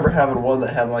 opener. I remember having one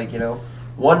that had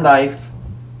one knife,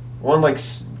 one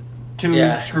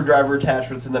two screwdriver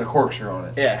attachments, and then a corkscrew on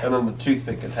it. Yeah. And then the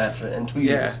toothpick attachment and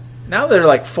tweezers. Yeah. Now they're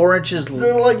like 4 inches.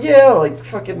 They're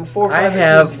fucking 4 or 5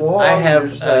 inches long. I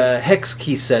have hex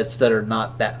key sets that are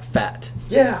not that fat.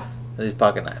 Yeah. These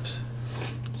pocket knives.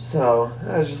 So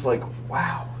I was just like,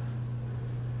 wow.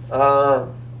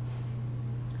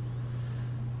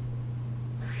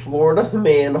 Florida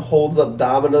man holds up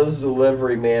Domino's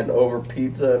delivery man over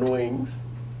pizza and wings.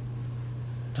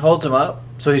 Holds him up?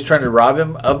 So he's trying to rob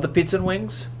him of the pizza and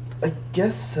wings? I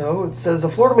guess so. It says a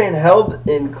Florida man held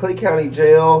in Clay County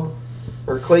Jail,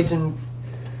 or Clayton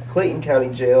County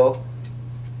Jail,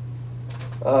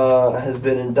 has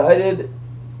been indicted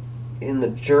in the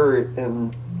jury.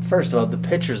 And first of all, the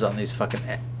pictures on these fucking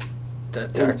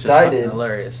that are just Indicted. fucking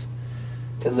hilarious.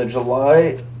 in the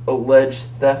July alleged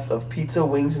theft of pizza,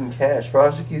 wings, and cash,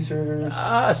 prosecutors.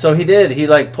 So he did. He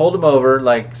like pulled him over,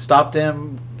 like stopped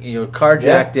him,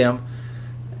 carjacked him,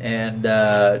 and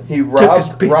He took his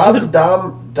pizza. robbed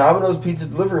Domino's pizza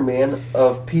delivery man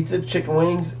of pizza, chicken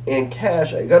wings, and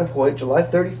cash at gunpoint July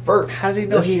 31st. How did he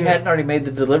know this he year. hadn't already made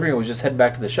the delivery and was just heading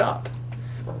back to the shop?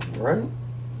 Right?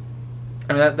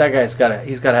 I mean, that guy's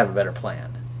he's got to have a better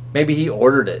plan. Maybe he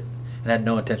ordered it and had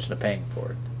no intention of paying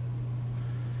for it.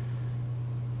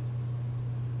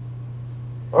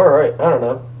 All right. I don't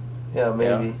know. Yeah,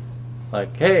 maybe. Yeah.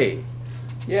 Like, hey,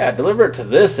 yeah, deliver it to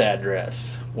this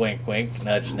address. Wink, wink,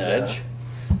 nudge, nudge.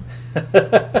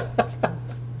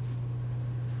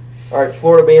 All right.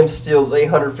 Florida man steals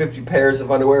 850 pairs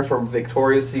of underwear from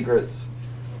Victoria's Secrets.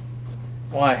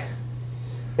 Why?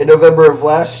 In November of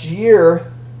last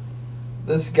year,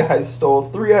 this guy stole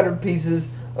 300 pieces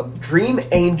of Dream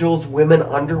Angels women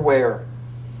underwear.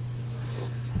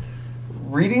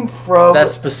 Reading from That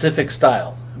specific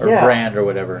style or brand or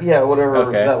whatever. Yeah, whatever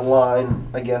Okay. that line.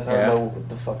 I guess I Yeah. don't know what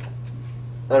the fuck.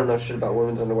 I don't know shit about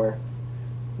women's underwear.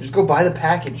 Just go buy the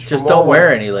package. Just from don't Walmart.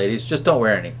 wear any, ladies. Just don't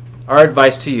wear any. Our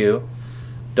advice to you: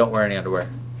 don't wear any underwear.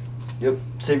 Yep.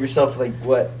 Save yourself like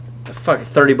what? Fucking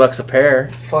 $30 a pair.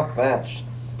 Fuck that.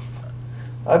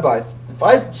 I buy if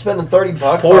I'm spending $30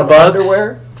 $4 on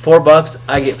underwear. $4,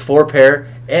 I get 4 pair,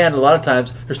 and a lot of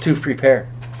times there's 2 free pair.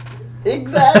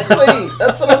 Exactly.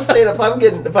 That's what I'm saying.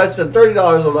 If I spend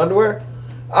 $30 on underwear,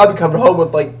 I'll be coming home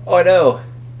with like Oh, I know.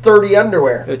 30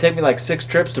 underwear. It would take me like 6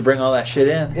 trips to bring all that shit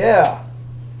in. Yeah.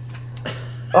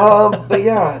 But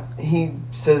yeah, he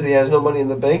says he has no money in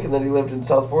the bank and that he lived in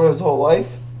South Florida his whole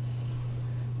life.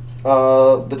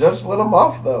 The judge let him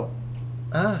off though,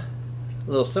 A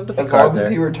little sympathy as card long as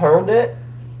there. he returned it,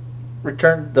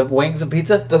 Returned the wings and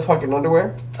pizza? the fucking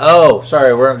underwear. Oh,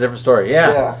 sorry, we're on a different story.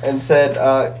 Yeah. And said,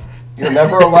 "You're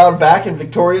never allowed back in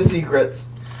Victoria's Secrets."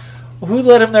 Who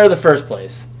let him there in the first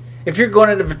place? If you're going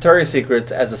into Victoria's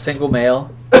Secrets as a single male,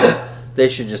 they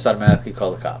should just automatically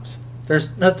call the cops.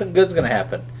 There's nothing good's gonna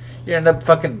happen. You end up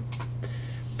fucking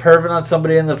perving on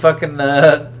somebody in the fucking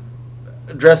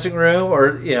dressing room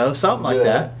or something like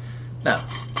that. No.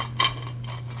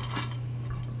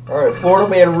 All right, Florida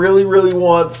man really, really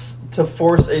wants to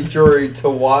force a jury to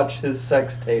watch his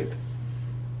sex tape.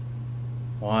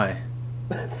 Why?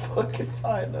 Fucking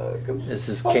find out. Is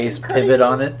his case pivot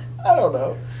on it? I don't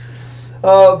know.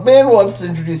 Man wants to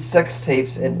introduce sex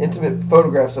tapes and intimate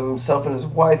photographs of himself and his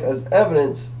wife as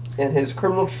evidence in his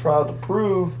criminal trial to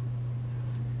prove,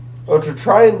 or to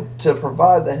try and to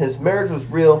provide that his marriage was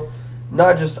real,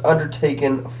 not just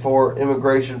undertaken for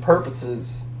immigration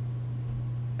purposes.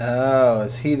 Oh,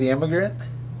 is he the immigrant?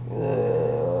 I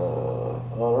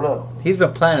don't know. He's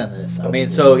been planning this. I mean,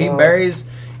 so he marries,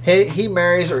 he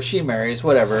marries or she marries,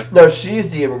 whatever. No,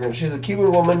 she's the immigrant. She's a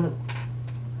Cuban woman.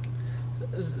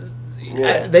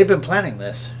 Yeah. They've been planning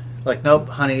this. Like, nope,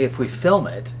 honey, if we film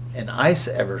it and ICE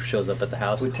ever shows up at the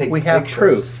house, We we have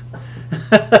pictures.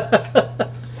 proof.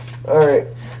 All right.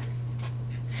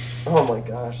 Oh my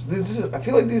gosh, I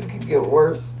feel like these could get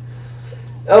worse.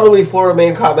 Elderly Florida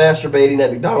man caught masturbating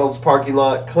at McDonald's parking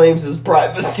lot claims his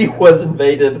privacy was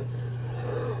invaded.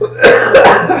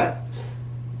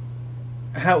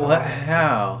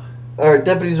 How? All right,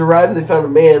 deputies arrived and they found a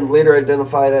man later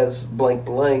identified as blank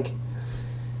blank.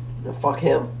 Now, fuck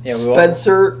him. Yeah, we won't-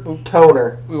 Spencer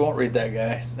Toner. We won't read that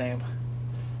guy's name.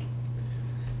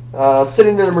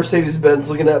 Sitting in a Mercedes-Benz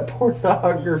looking at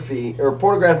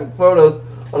pornographic photos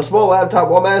on a small laptop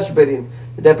while masturbating.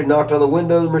 The deputy knocked on the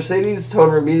window of the Mercedes.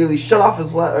 Toner immediately shut off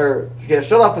his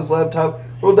laptop,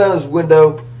 rolled down his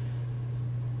window.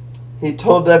 He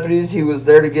told deputies he was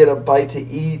there to get a bite to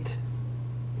eat.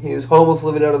 He was homeless,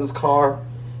 living out of his car,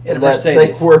 In a and that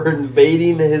Mercedes. they were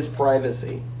invading his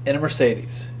privacy. In a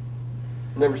Mercedes.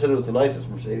 Never said it was the nicest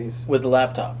Mercedes. With a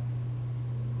laptop.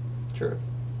 Sure.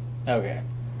 Okay.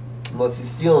 Unless he's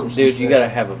stealing some Dude, you shit. gotta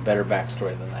have a better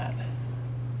backstory than that.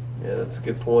 Yeah, that's a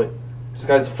good point. This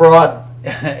guy's a fraud.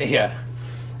 Yeah.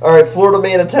 All right, Florida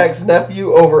man attacks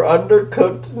nephew over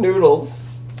undercooked noodles.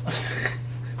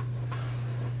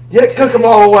 Yeah, cook them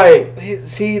all away.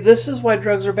 See, this is why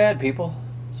drugs are bad, people.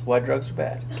 This is why drugs are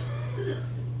bad.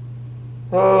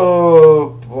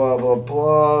 Oh, blah, blah,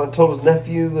 blah. Told his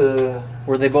nephew the...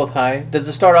 Were they both high? Does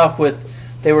it start off with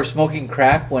they were smoking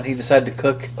crack when he decided to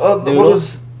cook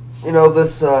noodles?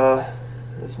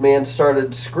 This man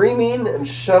started screaming and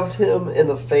shoved him in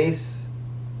the face.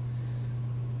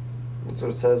 That's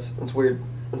what it says. It's weird.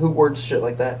 Who words shit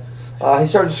like that? He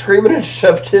started screaming and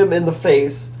shoved him in the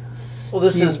face. Well,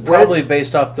 this is probably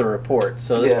based off the report,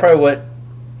 so this is probably what,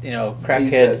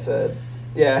 crackhead said.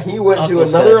 Yeah, he went to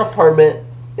another apartment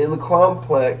in the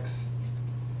complex,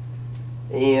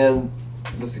 and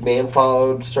this man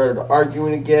followed, started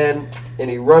arguing again, and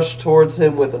he rushed towards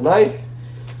him with a knife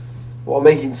while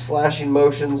making slashing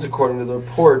motions, according to the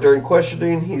report. During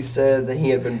questioning, he said that he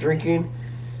had been drinking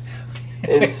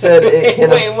and said it can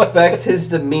affect his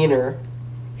demeanor.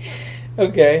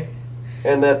 Okay.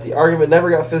 And that the argument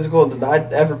never got physical and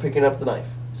denied ever picking up the knife.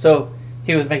 So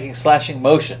he was making slashing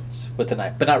motions with the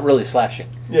knife, but not really slashing.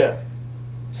 Yeah.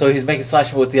 So he's making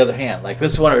slashing with the other hand. Like,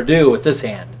 this is what I do with this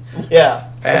hand. Yeah.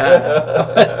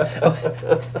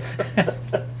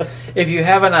 If you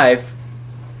have a knife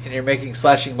and you're making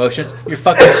slashing motions, you're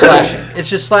fucking slashing. It's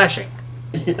just slashing.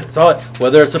 It's all.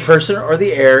 Whether it's a person or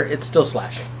the air, it's still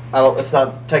slashing. It's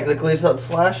not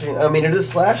slashing. I mean, it is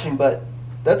slashing, but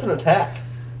that's an attack.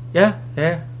 Yeah.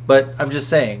 But I'm just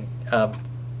saying.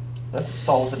 That's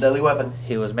assault with a deadly weapon.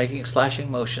 He was making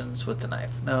slashing motions with the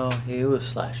knife. No, he was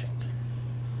slashing.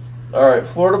 All right,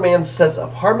 Florida man sets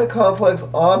apartment complex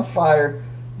on fire.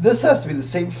 This has to be the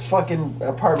same fucking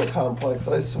apartment complex,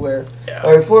 I swear. Yeah.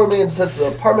 All right, Florida man sets the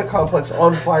apartment complex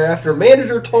on fire after a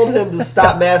manager told him to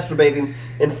stop masturbating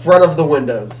in front of the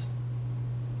windows.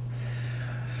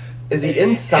 Is he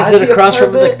inside? Is it across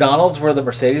from the McDonald's where the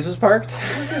Mercedes was parked?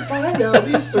 I can find out.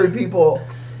 These three people.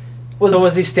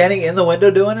 Was he standing in the window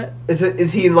doing it?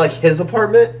 Is he in like his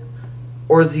apartment,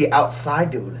 or is he outside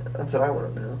doing it? That's what I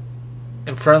want to know.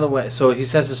 In front of the window. So he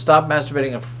says to stop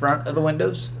masturbating in front of the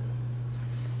windows?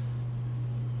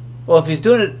 Well, if he's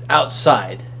doing it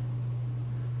outside,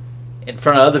 in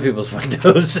front of other people's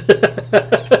windows.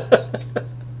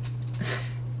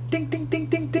 Ding, ding, ding,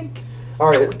 ding, ding.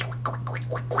 All right.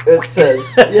 It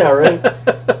says, yeah, right?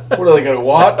 What are they going to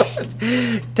watch?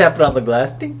 Tap it on the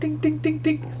glass. Ding, ding, ding, ding,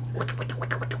 ding.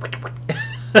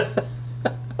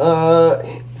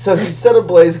 So he set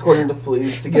ablaze, according to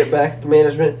police, to get back at the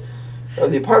management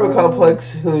of the apartment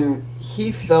complex, whom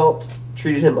he felt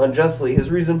treated him unjustly. His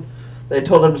reason, they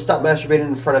told him to stop masturbating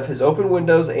in front of his open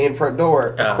windows and front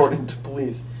door, according to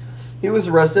police. He was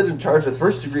arrested and charged with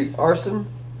first-degree arson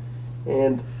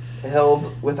and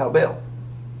held without bail.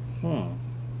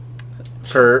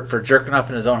 For jerking off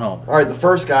in his own home. All right, the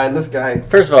first guy and this guy.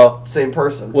 First of all, same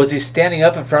person. Was he standing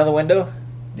up in front of the window?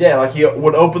 Yeah, like he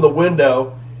would open the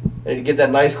window and he'd get that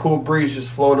nice cool breeze just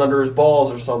flowing under his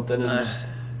balls or something, and just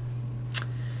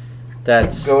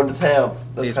that's going to town.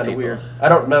 That's kind of weird. I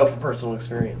don't know from personal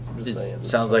experience. I'm just saying.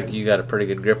 Sounds like you got a pretty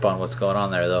good grip on what's going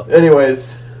on there, though.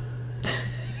 Anyways,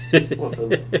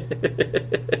 listen.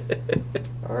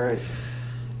 All right.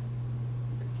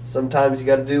 Sometimes you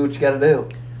got to do what you got to do.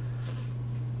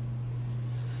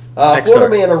 Florida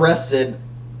man arrested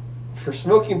for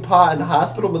smoking pot in the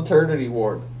hospital maternity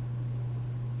ward.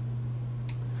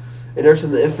 A nurse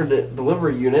in the infant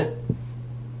delivery unit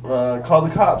called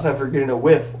the cops after getting a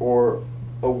whiff of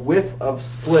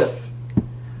spliff.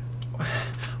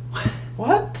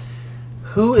 What?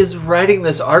 Who is writing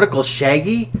this article,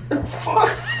 Shaggy? For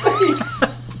fuck's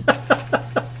sakes.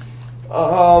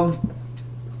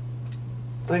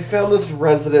 They found this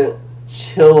resident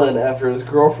chilling after his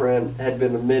girlfriend had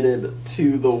been admitted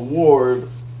to the ward.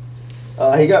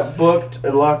 He got booked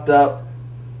and locked up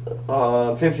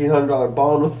on $1,500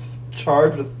 bond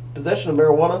charged with possession of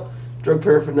marijuana, drug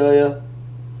paraphernalia.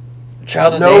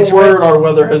 Child endangerment. No word on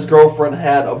whether his girlfriend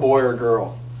had a boy or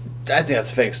girl. I think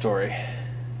that's a fake story.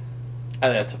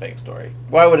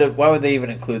 Why would they even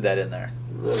include that in there?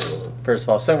 First of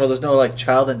all, second of all, there's no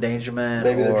child endangerment.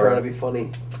 Maybe they're trying to be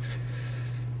funny.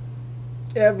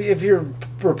 Yeah, if you're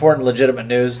reporting legitimate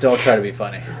news, don't try to be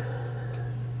funny.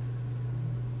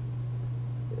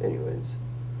 Anyways.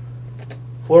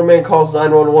 Florida man calls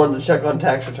 911 to check on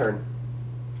tax return.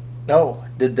 No.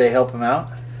 Did they help him out?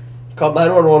 Called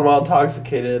 911 while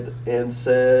intoxicated and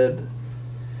said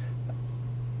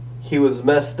he was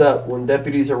messed up. When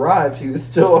deputies arrived, he was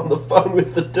still on the phone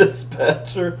with the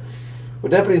dispatcher.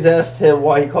 When deputies asked him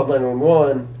why he called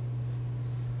 911,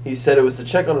 he said it was to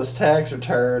check on his tax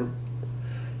return.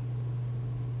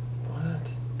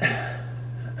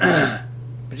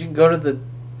 But you can go to the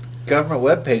government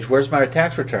webpage, where's my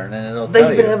tax return, and it'll tell you.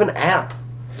 They even have an app.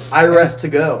 IRS to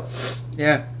go.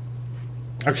 Yeah.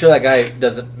 I'm sure that guy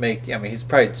doesn't make... I mean, he's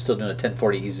probably still doing a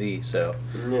 1040 EZ, so...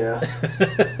 Yeah.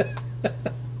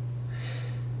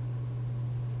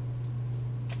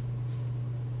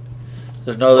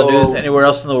 There's no other news anywhere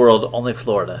else in the world, only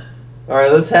Florida. All right,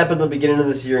 this happened at the beginning of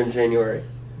this year in January.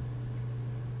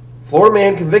 Florida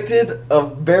man convicted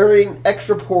of burying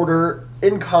ex-reporter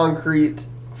in concrete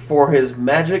for his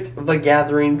Magic the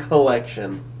Gathering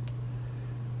collection.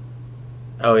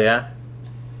 Oh, yeah?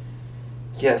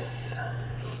 Yes.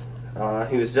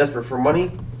 He was desperate for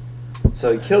money,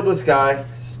 so he killed this guy,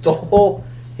 stole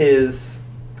his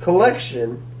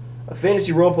collection of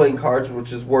fantasy role-playing cards,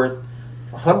 which is worth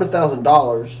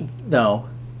 $100,000. No.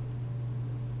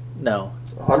 No.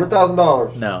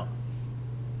 $100,000. No.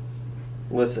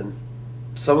 Listen,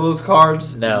 some of those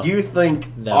cards, No. do you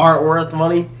think No. aren't worth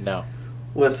money? No.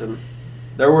 Listen,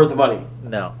 they're worth money.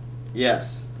 No.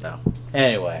 Yes. No.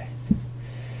 Anyway.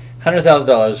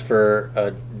 $100,000 for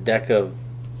a deck of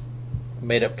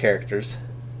made-up characters.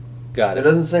 Got It it.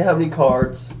 doesn't say how many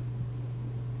cards.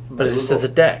 But it just says a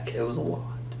deck. It was a lot.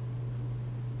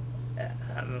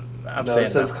 I'm No, saying it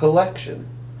says no. collection.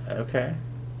 Okay.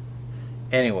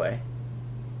 Anyway.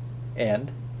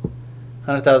 And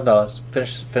 $100,000.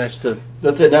 Finish the...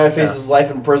 That's it. Now he Yeah. faces life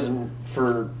in prison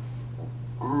for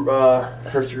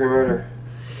first-degree murder.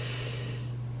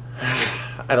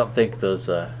 I don't think those...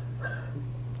 All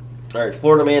right,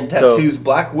 Florida man tattoos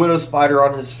Black Widow spider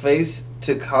on his face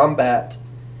to combat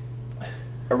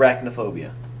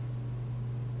arachnophobia.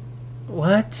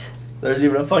 What? There's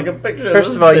even a fucking picture. First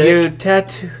of of all, this you dick.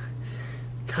 tattoo...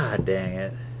 God dang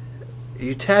it.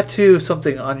 You tattoo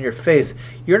something on your face,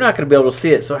 you're not going to be able to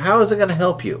see it, so how is it going to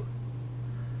help you?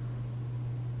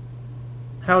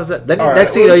 How is that? Then All right,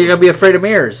 next thing you know, you're going to be afraid of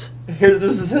mirrors. Here,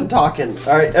 this is him talking.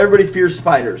 All right, everybody fears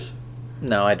spiders.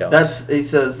 No, I don't. He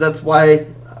says, that's why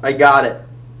I got it.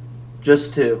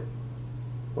 Just to,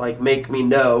 make me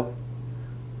know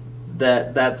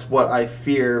that that's what I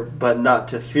fear, but not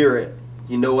to fear it.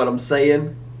 You know what I'm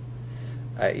saying?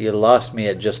 You lost me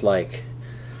at just like...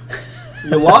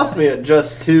 You lost me at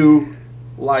just to,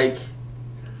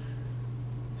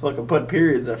 fucking put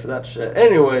periods after that shit.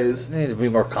 Anyways. There needs to be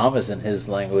more commas in his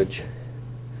language.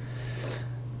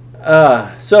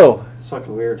 So... It's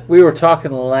fucking weird. We were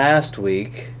talking last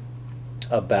week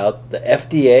about the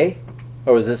FDA,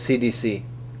 or was it CDC?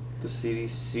 The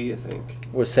CDC, I think.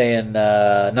 Was saying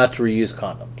not to reuse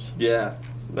condoms. Yeah.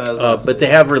 But they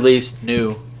have released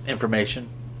new information.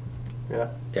 Yeah.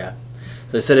 Yeah.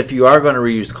 So they said if you are going to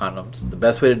reuse condoms, the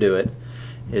best way to do it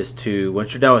is to,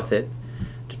 once you're done with it,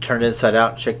 to turn it inside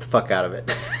out and shake the fuck out of it.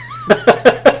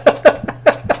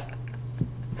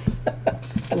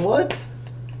 What?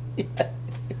 Yeah.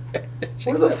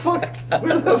 Where the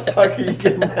fuck are you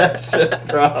getting that shit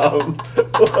from?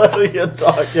 What are you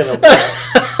talking about?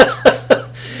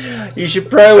 You should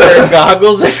probably wear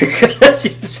goggles if you're going to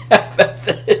use that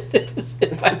method.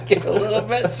 It might get a little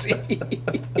messy.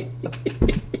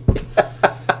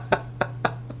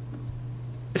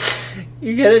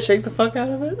 You get it? Shake the fuck out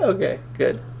of it? Okay,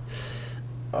 good.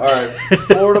 Alright,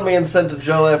 Florida man sent to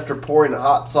jail after pouring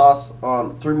hot sauce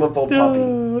on 3-month-old puppy.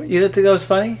 You didn't think that was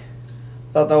funny?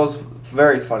 Thought that was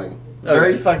very funny.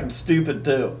 Very fucking stupid,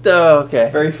 too. Oh, okay.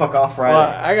 Very fuck off Friday.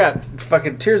 Well, I got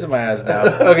fucking tears in my eyes now.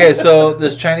 Okay, so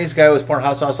this Chinese guy was pouring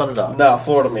hot sauce on a dog. No,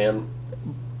 Florida man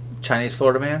Chinese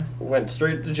Florida man? went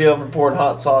straight to jail for pouring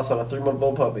hot sauce on a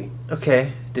 3-month-old puppy.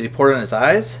 Okay. Did he pour it in his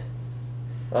eyes?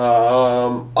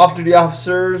 Off-duty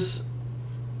officers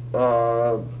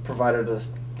provided a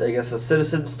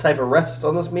citizen's type arrest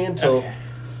on this man, so Okay.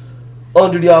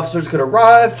 on-duty officers could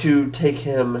arrive to take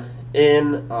him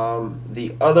in.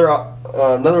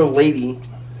 Another lady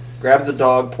grabbed the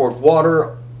dog, poured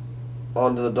water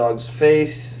onto the dog's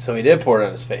face. So he did pour it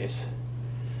on his face.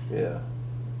 Yeah.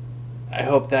 I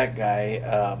hope that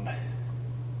guy,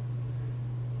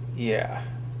 yeah.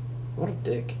 What a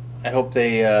dick. I hope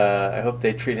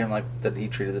they treat him like that he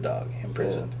treated the dog in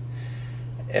prison.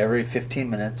 Every 15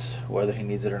 minutes, whether he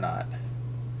needs it or not.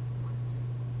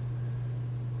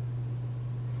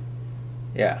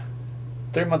 Yeah.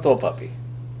 3-month-old puppy.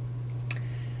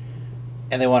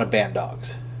 And they want to ban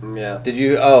dogs. Yeah. Did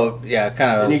you? Oh, yeah,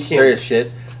 kind And you of can't- serious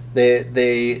shit. They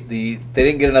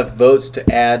didn't get enough votes to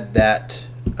add that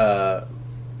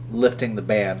lifting the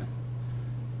ban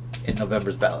in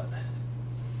November's ballot.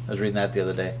 I was reading that the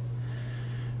other day.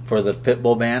 For the pit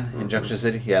bull ban in Junction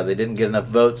City, yeah, they didn't get enough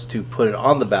votes to put it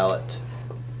on the ballot.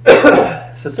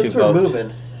 So since To we're vote.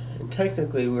 moving, and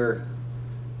technically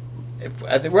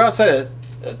I think we're outside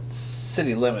of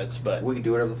city limits, but we can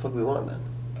do whatever the fuck we want then.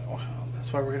 well,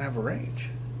 that's why we're gonna have a range.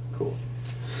 Cool.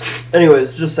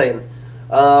 Anyways, just saying.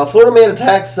 Florida man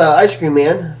attacks ice cream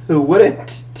man who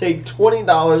wouldn't take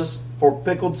 $20 for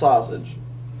pickled sausage.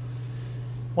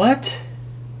 What?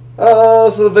 So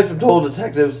the victim told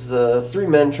detectives 3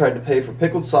 men tried to pay for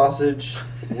pickled sausage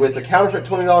with a counterfeit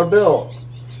 $20 bill.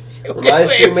 When the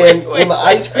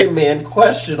ice cream man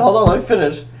questioned, hold on, let me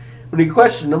finish. When he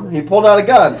questioned him, he pulled out a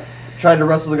gun, tried to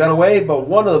wrestle the gun away, but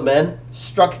one of the men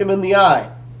struck him in the eye.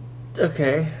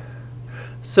 Okay.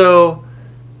 So,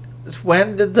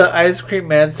 when did the ice cream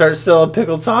man start selling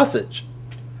pickled sausage?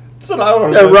 That's what I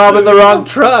want to They're know. robbing the wrong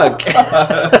truck.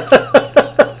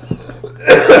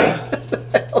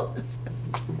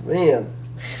 Man.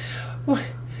 What?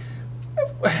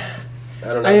 I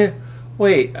don't know.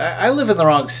 I live in the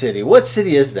wrong city. What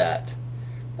city is that?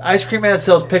 The ice cream man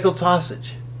sells pickled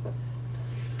sausage.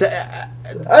 I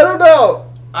don't know.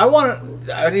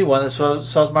 I need one that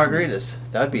sells margaritas.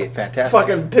 That would be fantastic.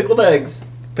 Fucking pickled eggs.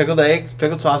 Pickled eggs,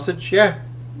 pickled sausage, yeah.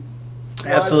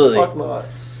 Why Absolutely. the fuck not?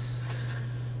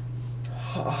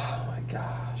 Oh my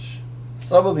gosh.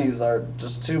 Some of these are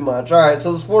just too much. Alright,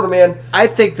 so this Florida man. I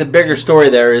think the bigger story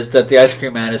there is that the ice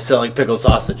cream man is selling pickled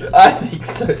sausages. I think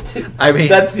so too. I mean,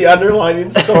 that's the underlining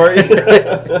story.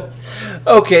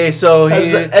 Okay, so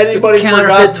has anybody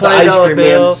forgot the ice cream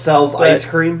man sells ice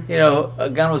cream? You know, a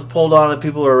gun was pulled on and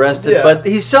people were arrested, Yeah. but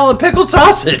he's selling pickled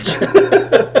sausage.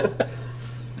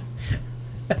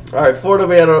 All right, Florida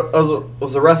man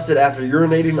was arrested after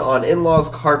urinating on in-laws'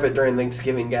 carpet during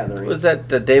Thanksgiving gathering. Was that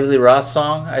the David Lee Roth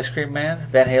song, Ice Cream Man?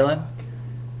 Van Halen?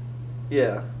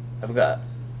 Yeah. I forgot.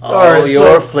 All right,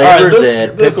 your so- flavors all right, this-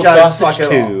 and this pickled guy's sausage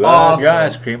fucking too. awesome. Your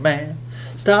ice cream man.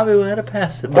 Stop me when I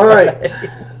pass it by. All right.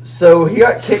 So he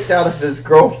got kicked out of his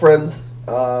girlfriend's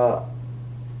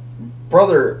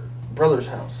brother's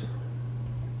house.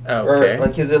 Okay. Or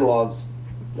like his in-laws.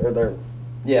 Or their,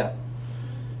 yeah.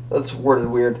 That's worded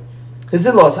weird. His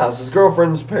in-laws' house, his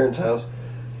girlfriend's parents' house.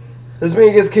 This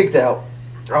man gets kicked out.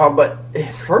 But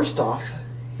first off,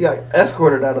 he got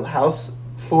escorted out of the house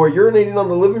for urinating on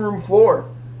the living room floor.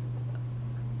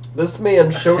 This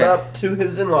man showed up to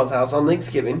his in-laws' house on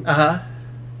Thanksgiving. Uh-huh.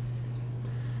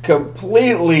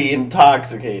 Completely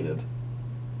intoxicated,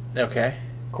 Okay.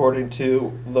 according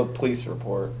to the police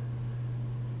report.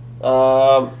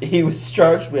 He was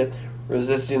charged with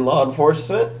resisting law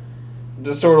enforcement,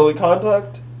 disorderly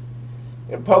conduct,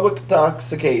 and public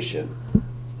intoxication.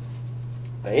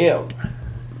 Damn.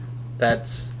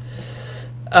 That's,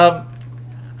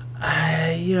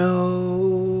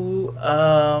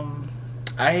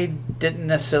 I didn't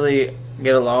necessarily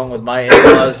get along with my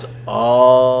in-laws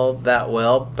all that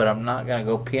well, but I'm not going to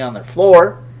go pee on their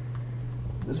floor.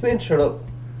 This man showed up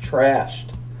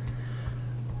trashed.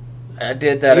 I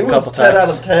did that a couple He was 10 times.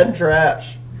 out of 10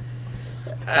 trash.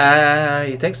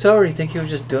 You think so, or you think he was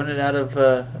just doing it out of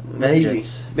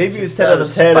vengeance? Maybe he was 10 Out out of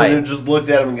of 10 spite. and then just looked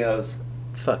at him and goes,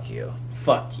 Fuck you.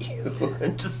 fuck you.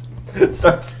 And just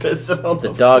starts pissing on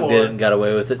the The dog floor. did and got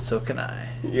away with it, so can I.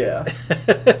 Yeah.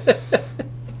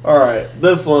 Alright,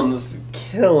 this one's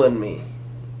killing me.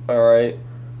 Alright,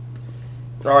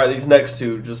 these next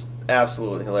two just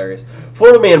absolutely hilarious.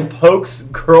 Florida man pokes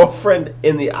girlfriend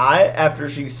in the eye after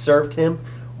she served him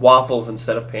waffles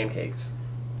instead of pancakes.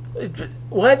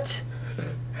 What?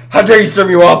 How dare you serve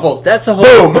me waffles? That's a whole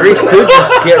Boom. Three Stooges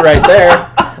skit right there.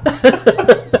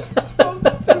 So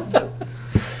stupid.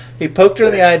 He poked her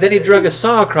in the eye, then he drug a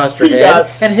saw across her He head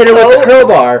got and hit her with a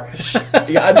crowbar.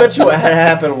 Yeah, I bet you what had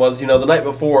happened was, the night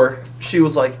before, she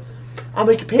was like, I'll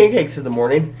make you pancakes in the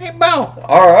morning. Hey, Mo,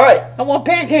 Alright. I want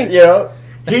pancakes.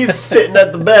 He's sitting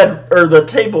at the bed, or the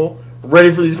table,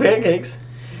 ready for these pancakes.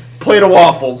 Plate of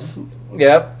waffles.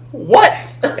 Yep.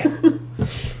 What?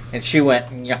 And she went,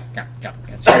 yuck, yuck, yuck.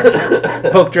 And she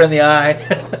poked her in the eye.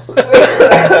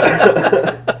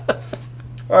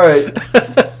 Alright.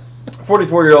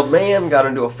 44-year-old man got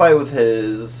into a fight with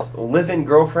his live-in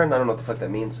girlfriend. I don't know what the fuck that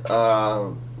means.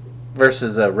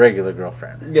 Versus a regular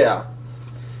girlfriend. Yeah.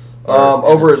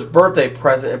 Over his birthday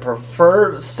present and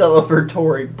preferred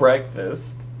celebratory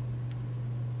breakfast.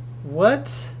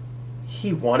 What?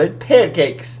 He wanted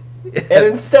pancakes. And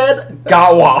instead,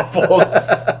 got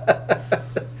waffles.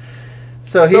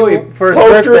 So he for his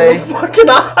poked her birthday. in the fucking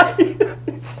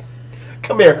eyes.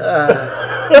 Come here.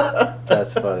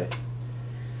 That's funny.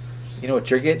 You know what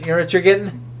you're getting? You know what you're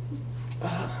getting?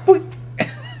 Boing.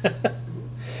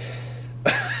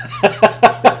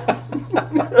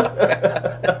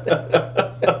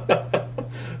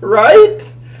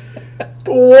 Right?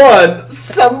 One,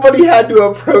 somebody had to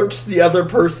approach the other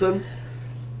person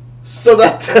so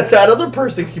that that other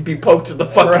person could be poked in the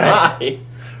fucking eye.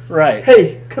 Right.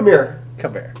 Hey, come here.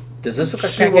 Come here. Does this look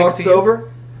like She pancakes walks to you?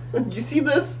 over. You see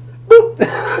this? Boop.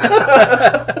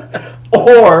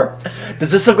 Or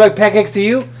does this look like pancakes to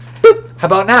you? Boop. How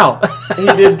about now?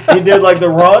 he did like the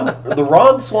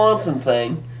Ron Swanson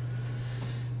thing.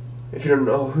 If you don't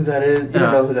know who that is, you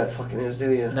don't know who that fucking is,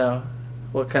 do you? No.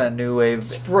 What kind of new wave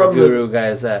from guru guy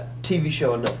is that? TV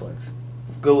show on Netflix.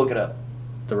 Go look it up.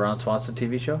 The Ron Swanson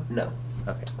TV show? No.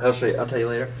 Okay. I'll show you. I'll tell you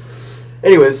later.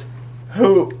 Anyways,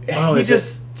 he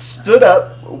just stood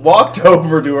up, walked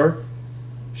over to her.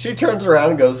 She turns around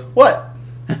and goes, "What?"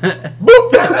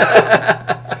 Boop.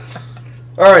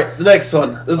 All right, the next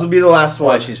one. This will be the last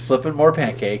one. Why, she's flipping more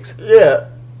pancakes. Yeah.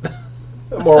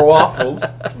 More waffles.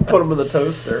 Put them in the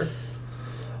toaster.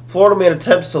 Florida man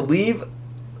attempts to leave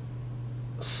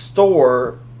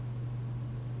store.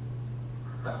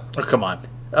 Oh, come on.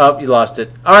 Oh, you lost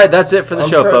it. All right, that's it for the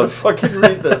show, folks. I'm trying to fucking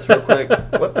read this real quick.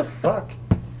 What the fuck?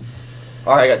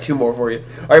 All right, I got two more for you.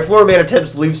 All right, Florida man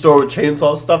attempts to leave store with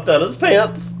chainsaw stuffed down his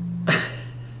pants.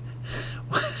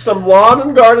 Some lawn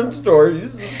and garden store.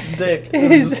 He's a dick.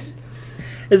 Is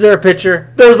there a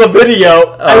picture? There's a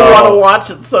video. I want to watch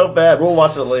it so bad. We'll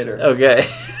watch it later. Okay.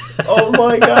 Oh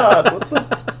my god. What the?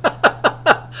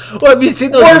 Well, have you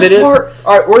seen those videos?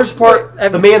 All right, worst part.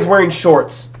 The man's wearing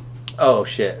shorts. Oh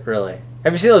shit! Really?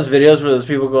 Have you seen those videos where those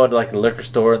people go into like a liquor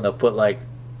store and they'll put like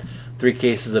 3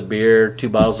 cases of beer, 2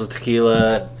 bottles of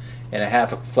tequila, and a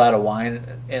half a flat of wine,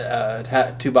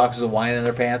 2 boxes of wine in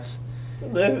their pants,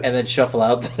 and then shuffle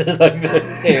out like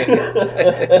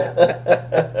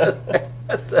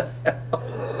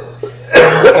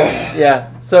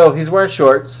yeah. So he's wearing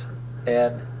shorts,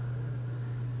 and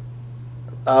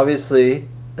obviously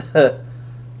the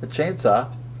chainsaw.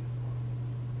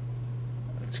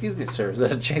 Excuse me, sir. Is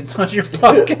that a chainsaw in your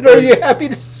pocket, or are you happy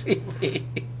to see me?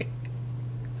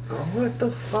 What the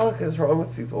fuck is wrong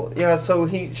with people? Yeah, so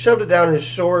he shoved it down his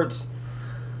shorts.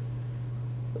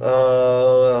 It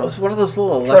was one of those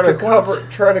little electric ones.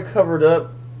 Trying to cover it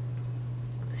up.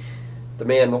 The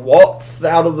man waltzed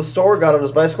out of the store, got on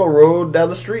his bicycle, and rode down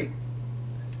the street.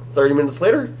 30 minutes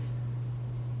later,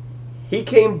 he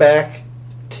came back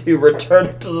to return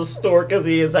it to the store because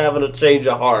he is having a change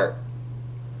of heart.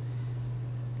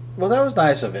 Well, that was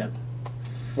nice of him.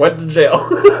 Went to jail.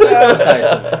 That was nice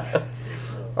of him.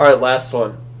 All right, last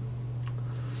one.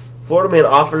 Florida man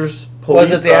offers police.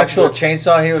 Was it the actual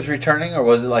chainsaw he was returning, or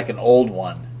was it like an old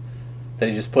one that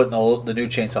he just put in the new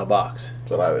chainsaw box?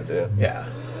 That's what I would do. Yeah.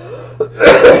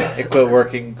 It quit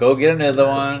working. Go get another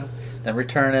one, then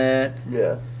return it.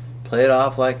 Yeah. Play it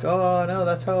off like, oh no,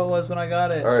 that's how it was when I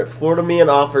got it. All right, Florida man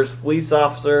offers police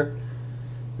officer.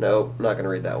 Nope, not gonna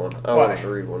read that one. I want to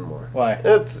read one more. Why?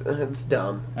 It's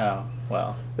dumb. Oh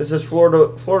well. This is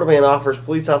Florida man offers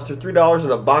police officer $3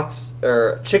 and a box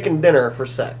or chicken dinner for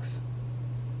sex.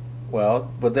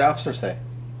 Well, what'd the officer say?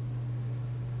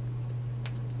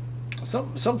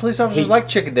 Some police officers like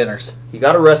chicken dinners. He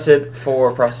got arrested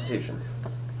for prostitution.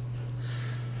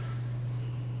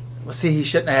 Well, see, he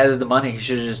shouldn't have added the money. He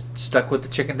should have just stuck with the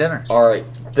chicken dinner. All right,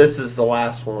 this is the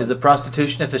last one. Is it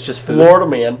prostitution if it's just food? Florida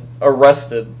man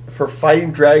arrested for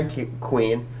fighting drag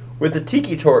queen with a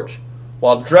tiki torch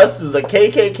while dressed as a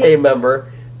KKK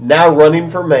member, now running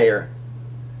for mayor.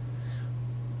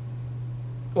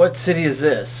 What city is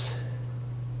this?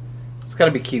 It's got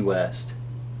to be Key West.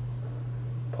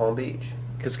 Palm Beach.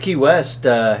 Because Key West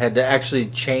had to actually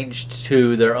change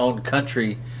to their own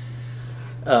country.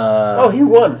 He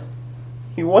won.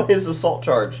 He won his assault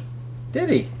charge. Did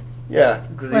he? Yeah,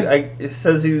 because it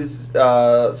says he was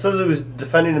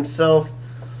defending himself.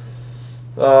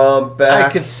 Back. I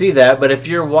could see that, but if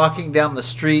you're walking down the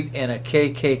street in a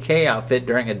KKK outfit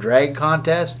during a drag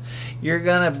contest, you're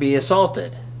gonna be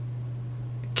assaulted.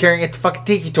 Carrying a fucking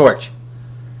tiki torch.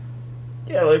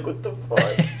 Yeah, like what the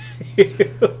fuck?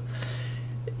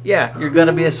 Yeah, you're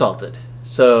gonna be assaulted.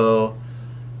 So,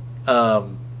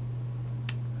 in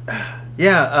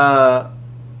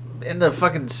the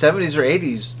fucking 70s or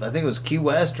 80s, I think it was Key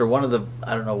West or one of the,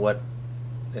 I don't know what,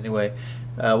 anyway,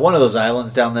 one of those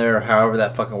islands down there, or however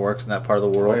that fucking works in that part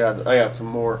of the world. I got some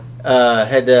more.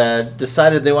 Had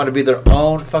decided they want to be their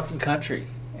own fucking country,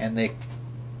 and they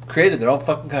created their own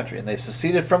fucking country, and they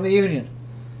seceded from the Union,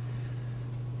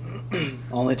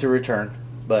 only to return.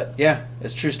 But yeah,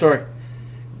 it's a true story.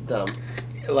 Dumb.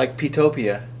 Like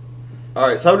Petopia. All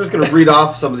right, so I'm just gonna read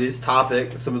off some of these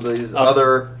topics, some of these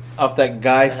other off that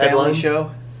Guy Family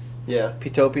show. Yeah,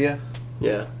 Petopia.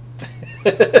 Yeah.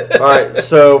 All right,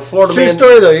 so Florida true man.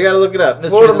 Story though, you got to look it up.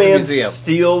 Florida man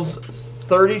steals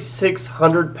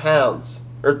 3,600 pounds,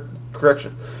 or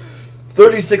correction,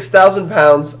 36,000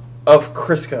 pounds of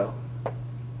Crisco.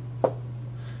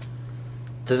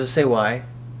 Does it say why?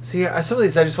 See, some of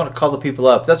these I just want to call the people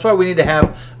up. That's why we need to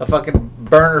have a fucking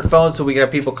burn our phones so we can have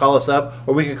people call us up,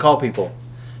 or we can call people.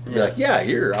 Be like, yeah,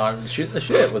 you're on Shooting the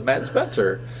Shit with Matt and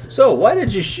Spencer. So why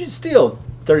did you steal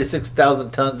 36,000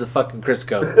 tons of fucking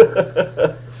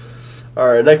Crisco? All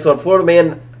right, next one. Florida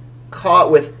man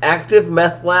caught with active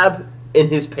meth lab in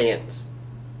his pants.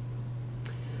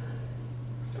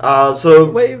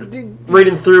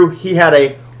 Reading through, he had a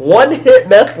one-hit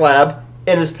meth lab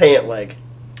in his pant leg.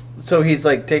 So he's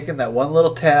like taking that one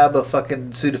little tab of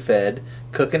fucking Sudafed,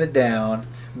 cooking it down,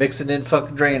 mixing in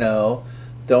fucking Drano,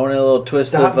 throwing in a little twist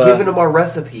Stop of... giving him our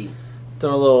recipe.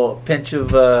 Throwing a little pinch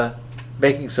of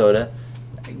baking soda,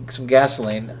 some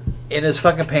gasoline, in his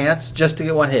fucking pants just to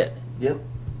get one hit. Yep.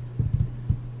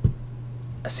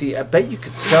 See, I bet you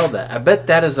could sell that. I bet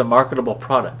that is a marketable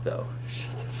product, though.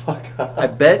 Shut the fuck up. I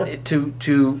bet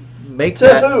to make to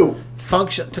that who?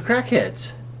 function to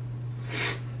crackheads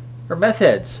or meth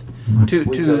heads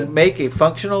to make a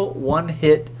functional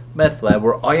one-hit meth lab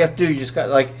where all you have to do, you just got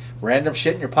like random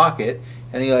shit in your pocket,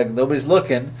 and you're like nobody's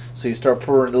looking, so you start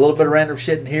pouring a little bit of random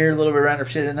shit in here, a little bit of random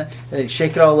shit in there, and then you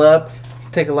shake it all up,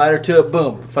 take a lighter to it,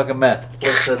 boom, fucking meth.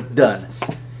 Listen, done.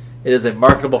 It is a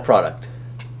marketable product.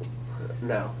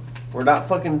 No, we're not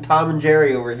fucking Tom and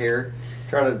Jerry over here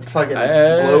trying to fucking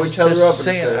blow each other up.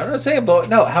 I'm not saying blow.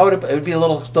 No, how would it would be a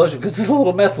little explosion because it's a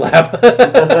little meth lab.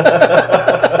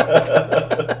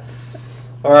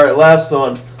 All right, last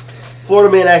one.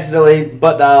 Florida man accidentally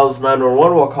butt dials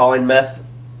 911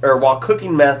 while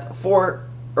cooking meth for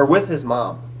or with his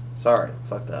mom. Sorry,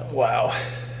 fuck that. Wow.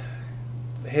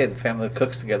 Hey, the family that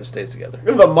cooks together stays together.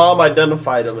 The mom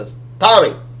identified him as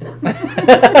Tommy.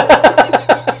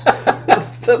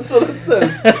 That's what it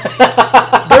says.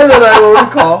 During the 911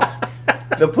 call,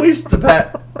 the police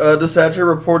dispatcher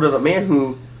reported a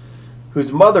man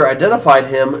whose mother identified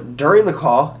him during the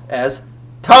call as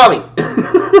Tommy.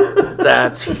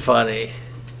 That's funny.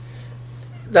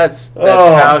 That's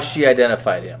how she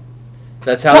identified him.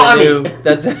 That's how Tommy. they knew.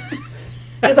 That's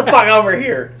Get the fuck over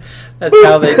here. That's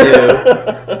how they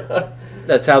knew.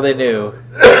 That's how they knew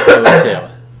it was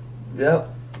him. Yep.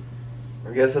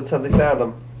 I guess that's how they found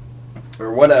him.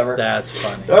 Or whatever. That's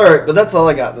funny. Alright, but that's all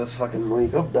I got this fucking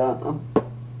week. I'm done. I'm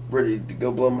ready to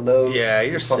go blow my nose. Yeah,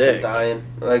 you're fucking sick. Dying.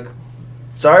 Like,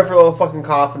 sorry for all the fucking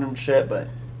coughing and shit, but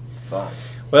fuck.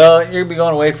 Well, you're going to be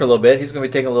going away for a little bit. He's going to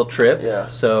be taking a little trip. Yeah.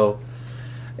 So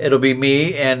it'll be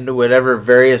me and whatever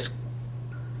various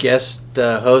guest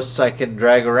hosts I can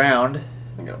drag around.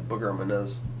 I got a booger on my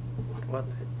nose. Well,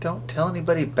 don't tell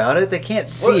anybody about it. They can't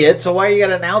see it, so why you got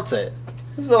to announce it?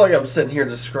 It's not like I'm sitting here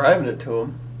describing it to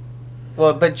them.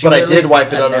 Well, but I at did least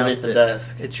wipe it underneath announced the it.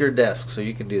 desk. It's your desk, so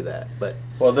you can do that. But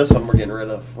Well, this one we're getting rid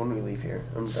of when we leave here.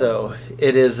 so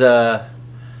it is. Yeah,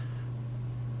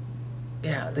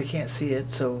 they can't see it,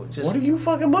 so just. What are you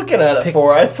fucking looking at it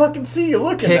for? I fucking see you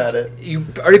looking at it. You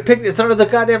already picked. It's under the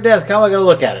goddamn desk. How am I going to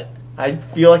look at it? I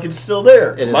feel like it's still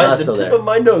there. It is not still the tip there. of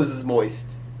my nose is moist.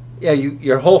 Yeah,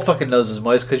 your whole fucking nose is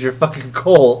moist because you're fucking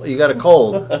cold. You got a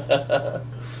cold.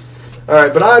 All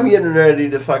right, but I'm getting ready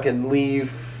to fucking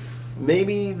leave.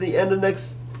 Maybe the end of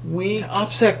next week.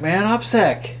 OPSEC, man,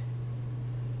 OPSEC.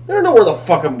 I don't know where the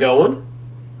fuck I'm going.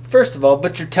 First of all,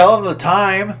 but you're telling them the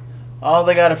time. All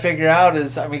they got to figure out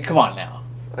is, I mean, come on now.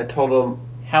 I told them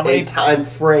How many a time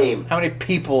frame. How many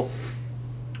people?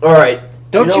 All right.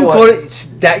 Don't you know go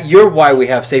to that? You're why we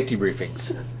have safety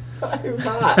briefings. I'm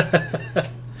not.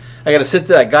 I got to sit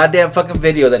through that goddamn fucking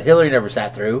video that Hillary never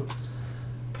sat through.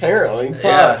 Apparently. Fuck.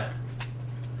 Yeah.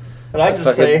 And I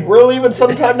just say, we're leaving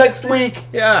sometime next week.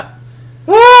 Yeah.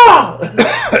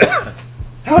 Ah!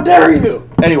 How dare you?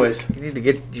 Anyways. You need to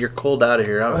get your cold out of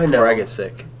here I know. before I get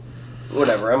sick.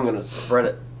 Whatever, I'm going to spread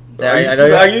it.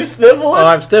 Yeah, Are you sniffling? Oh,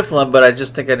 I'm sniffling, but I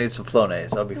just think I need some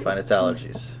Flonase. I'll be fine. It's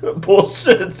allergies.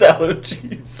 Bullshit, it's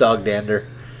allergies. Dog dander.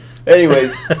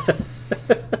 Anyways.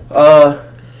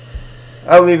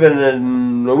 I'm leaving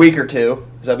in a week or two.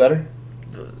 Is that better?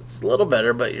 It's a little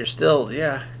better, but you're still,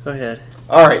 yeah, go ahead.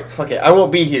 Alright, fuck it. I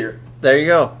won't be here. There you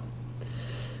go.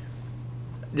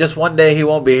 Just one day he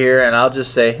won't be here, and I'll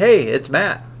just say, hey, it's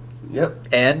Matt. Yep.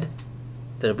 And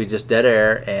there'll be just dead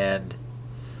air, and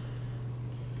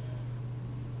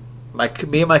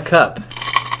me and my cup.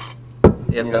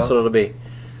 Yep, that's what it'll be.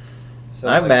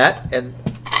 I'm Matt, and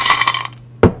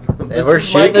we're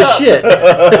shooting the shit.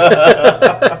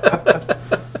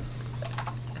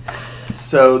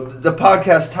 So the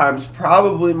podcast times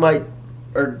probably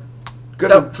are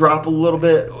gonna drop a little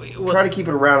bit. Try to keep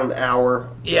it around an hour.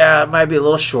 Yeah, it might be a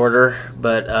little shorter,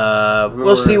 but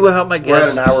we'll see how my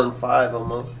guests. We're at an hour and 5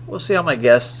 almost. We'll see how my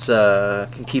guests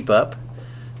can keep up.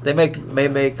 They may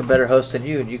make a better host than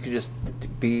you, and you could just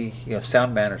be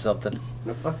sound man or something.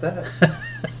 No, fuck that.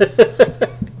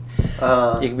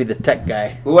 You can be the tech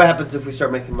guy. What happens if we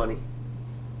start making money?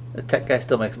 The tech guy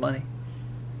still makes money.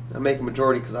 I'm making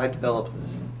majority because I developed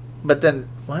this. But then,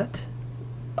 what?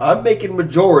 I'm making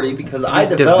majority because I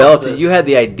developed this. it. You had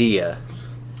the idea.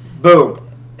 Boom.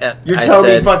 And You're telling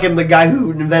me fucking the guy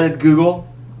who invented Google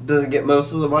doesn't get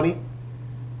most of the money?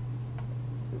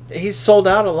 He sold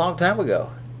out a long time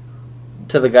ago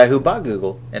to the guy who bought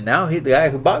Google. And now the guy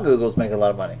who bought Google is making a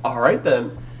lot of money. All right,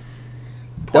 then.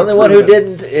 The only one who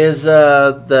didn't is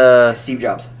the... Steve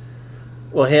Jobs.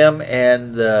 Well, him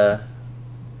and the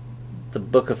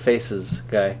Book of Faces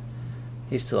guy.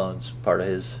 He still owns part of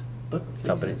his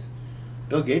company.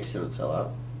 Bill Gates didn't sell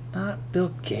out. Not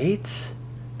Bill Gates.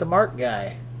 The Mark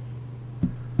guy.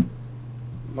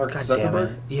 Mark God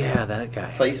Zuckerberg? Yeah, that guy.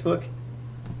 Facebook?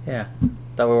 Yeah.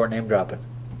 Thought we weren't name dropping.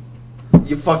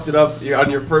 You fucked it up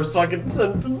on your first fucking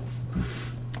sentence.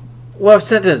 What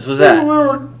sentence was that?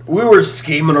 We were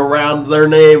scheming around their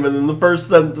name, and then the first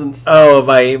sentence. Oh,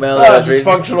 my email. Just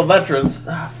functional veterans.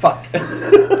 Fuck.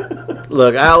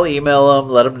 Look, I'll email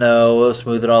them, let them know. We'll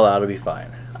smooth it all out. It'll be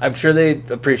fine. I'm sure they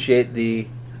appreciate the...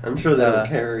 I'm sure they don't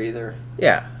care either.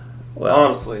 Yeah. Well,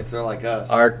 honestly, if they're like us.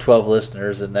 Our 12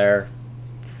 listeners and their,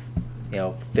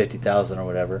 50,000 or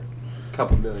whatever.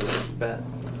 Couple million, bet.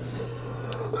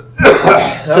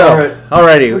 So,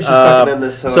 alrighty. We should fucking end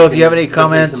this so if you have any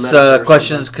comments,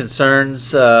 questions,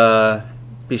 concerns,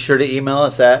 be sure to email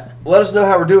us at... Let us know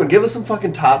how we're doing. Give us some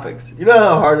fucking topics. You know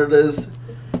how hard it is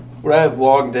when I have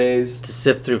long days to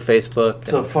sift through Facebook.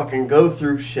 To fucking go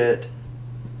through shit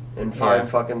and find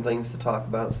fucking things to talk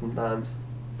about sometimes.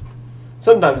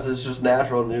 Sometimes it's just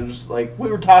natural and you're just like, we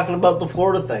were talking about the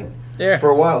Florida thing for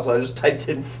a while, so I just typed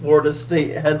in Florida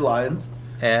State headlines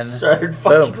and started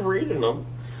fucking reading them.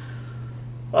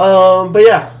 But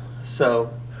yeah,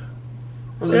 so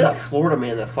there's that Florida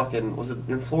man that fucking, was it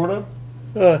in Florida?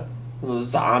 The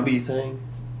zombie thing.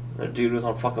 That dude was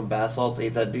on fucking bath salts,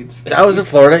 ate that dude's face. That was in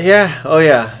Florida, yeah. Oh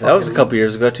yeah, that was a couple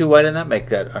years ago too. Why didn't that make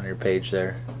that on your page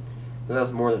there? That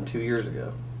was more than 2 years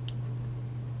ago.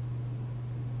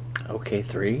 Okay,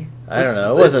 3? I don't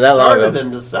know. It wasn't that long ago. It started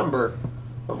in December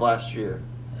of last year.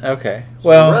 Okay. So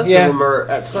well, the rest of them are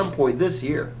at some point this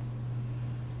year.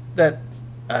 That,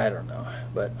 I don't know.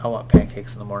 But I want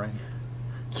pancakes in the morning.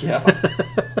 Yeah.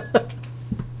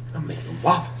 I'm making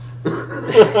waffles.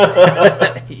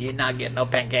 You're not getting no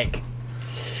pancake.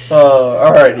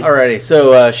 Alrighty. Alrighty.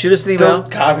 So shoot us an email.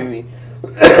 Don't copy me.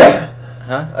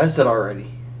 Huh? I said already.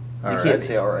 Alrighty. You can't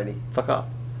say already. Fuck off.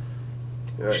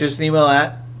 Right. Shoot us an email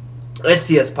at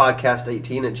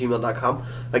stspodcast18@gmail.com.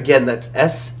 Again, that's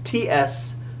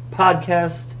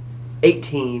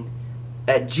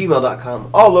stspodcast18@gmail.com.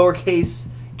 All lowercase.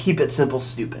 Keep it simple,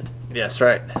 stupid. Yes,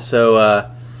 right. So,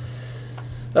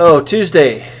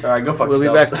 Tuesday. All right, go fuck yourselves. We'll be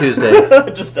back Tuesday.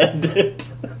 Just end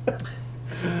it.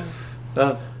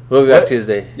 We'll be back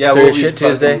Tuesday. Yeah, Serious shit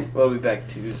Tuesday. We'll be back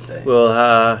Tuesday. Well,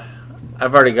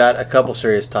 I've already got a couple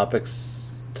serious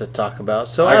topics to talk about.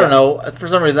 So, I don't know. For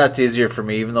some reason, that's easier for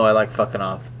me, even though I like fucking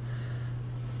off.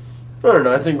 I don't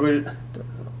know. I think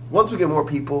once we get more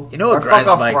people... You know what grinds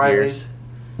my gears?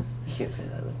 You can't say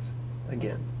that. That's,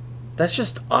 again... That's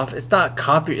just off. It's not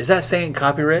copy. Is that saying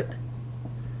copyright?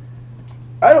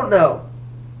 I don't know.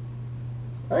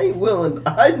 I ain't willing.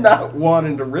 I'm not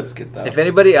wanting to risk it, though. If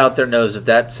anybody out there knows if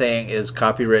that saying is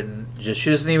copywritten, just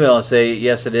shoot us an email and say,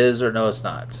 yes, it is, or no, it's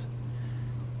not.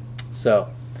 So,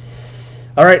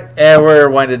 all right. And we're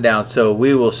winding down. So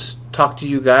we will talk to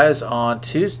you guys on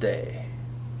Tuesday.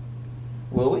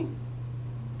 Will we?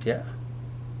 Yeah.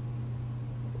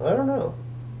 I don't know.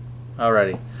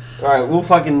 Alrighty. All right, we'll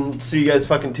fucking see you guys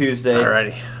fucking Tuesday.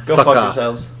 Alrighty. Go fuck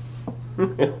yourselves.